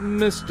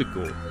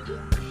mystical.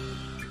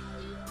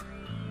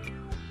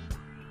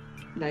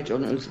 Nigel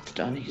knows it's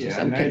done. He says,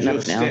 I'm getting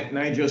up now.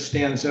 Nigel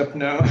stands up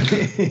now.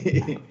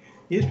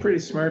 He's a pretty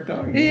smart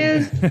dog. He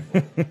is.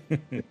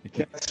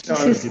 Cats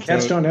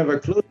don't have a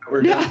clue that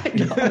we're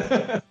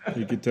done.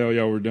 You can tell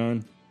y'all we're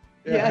done.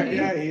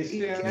 Yeah, he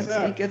stands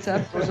up. He gets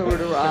up, goes over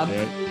to Rob.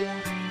 Okay.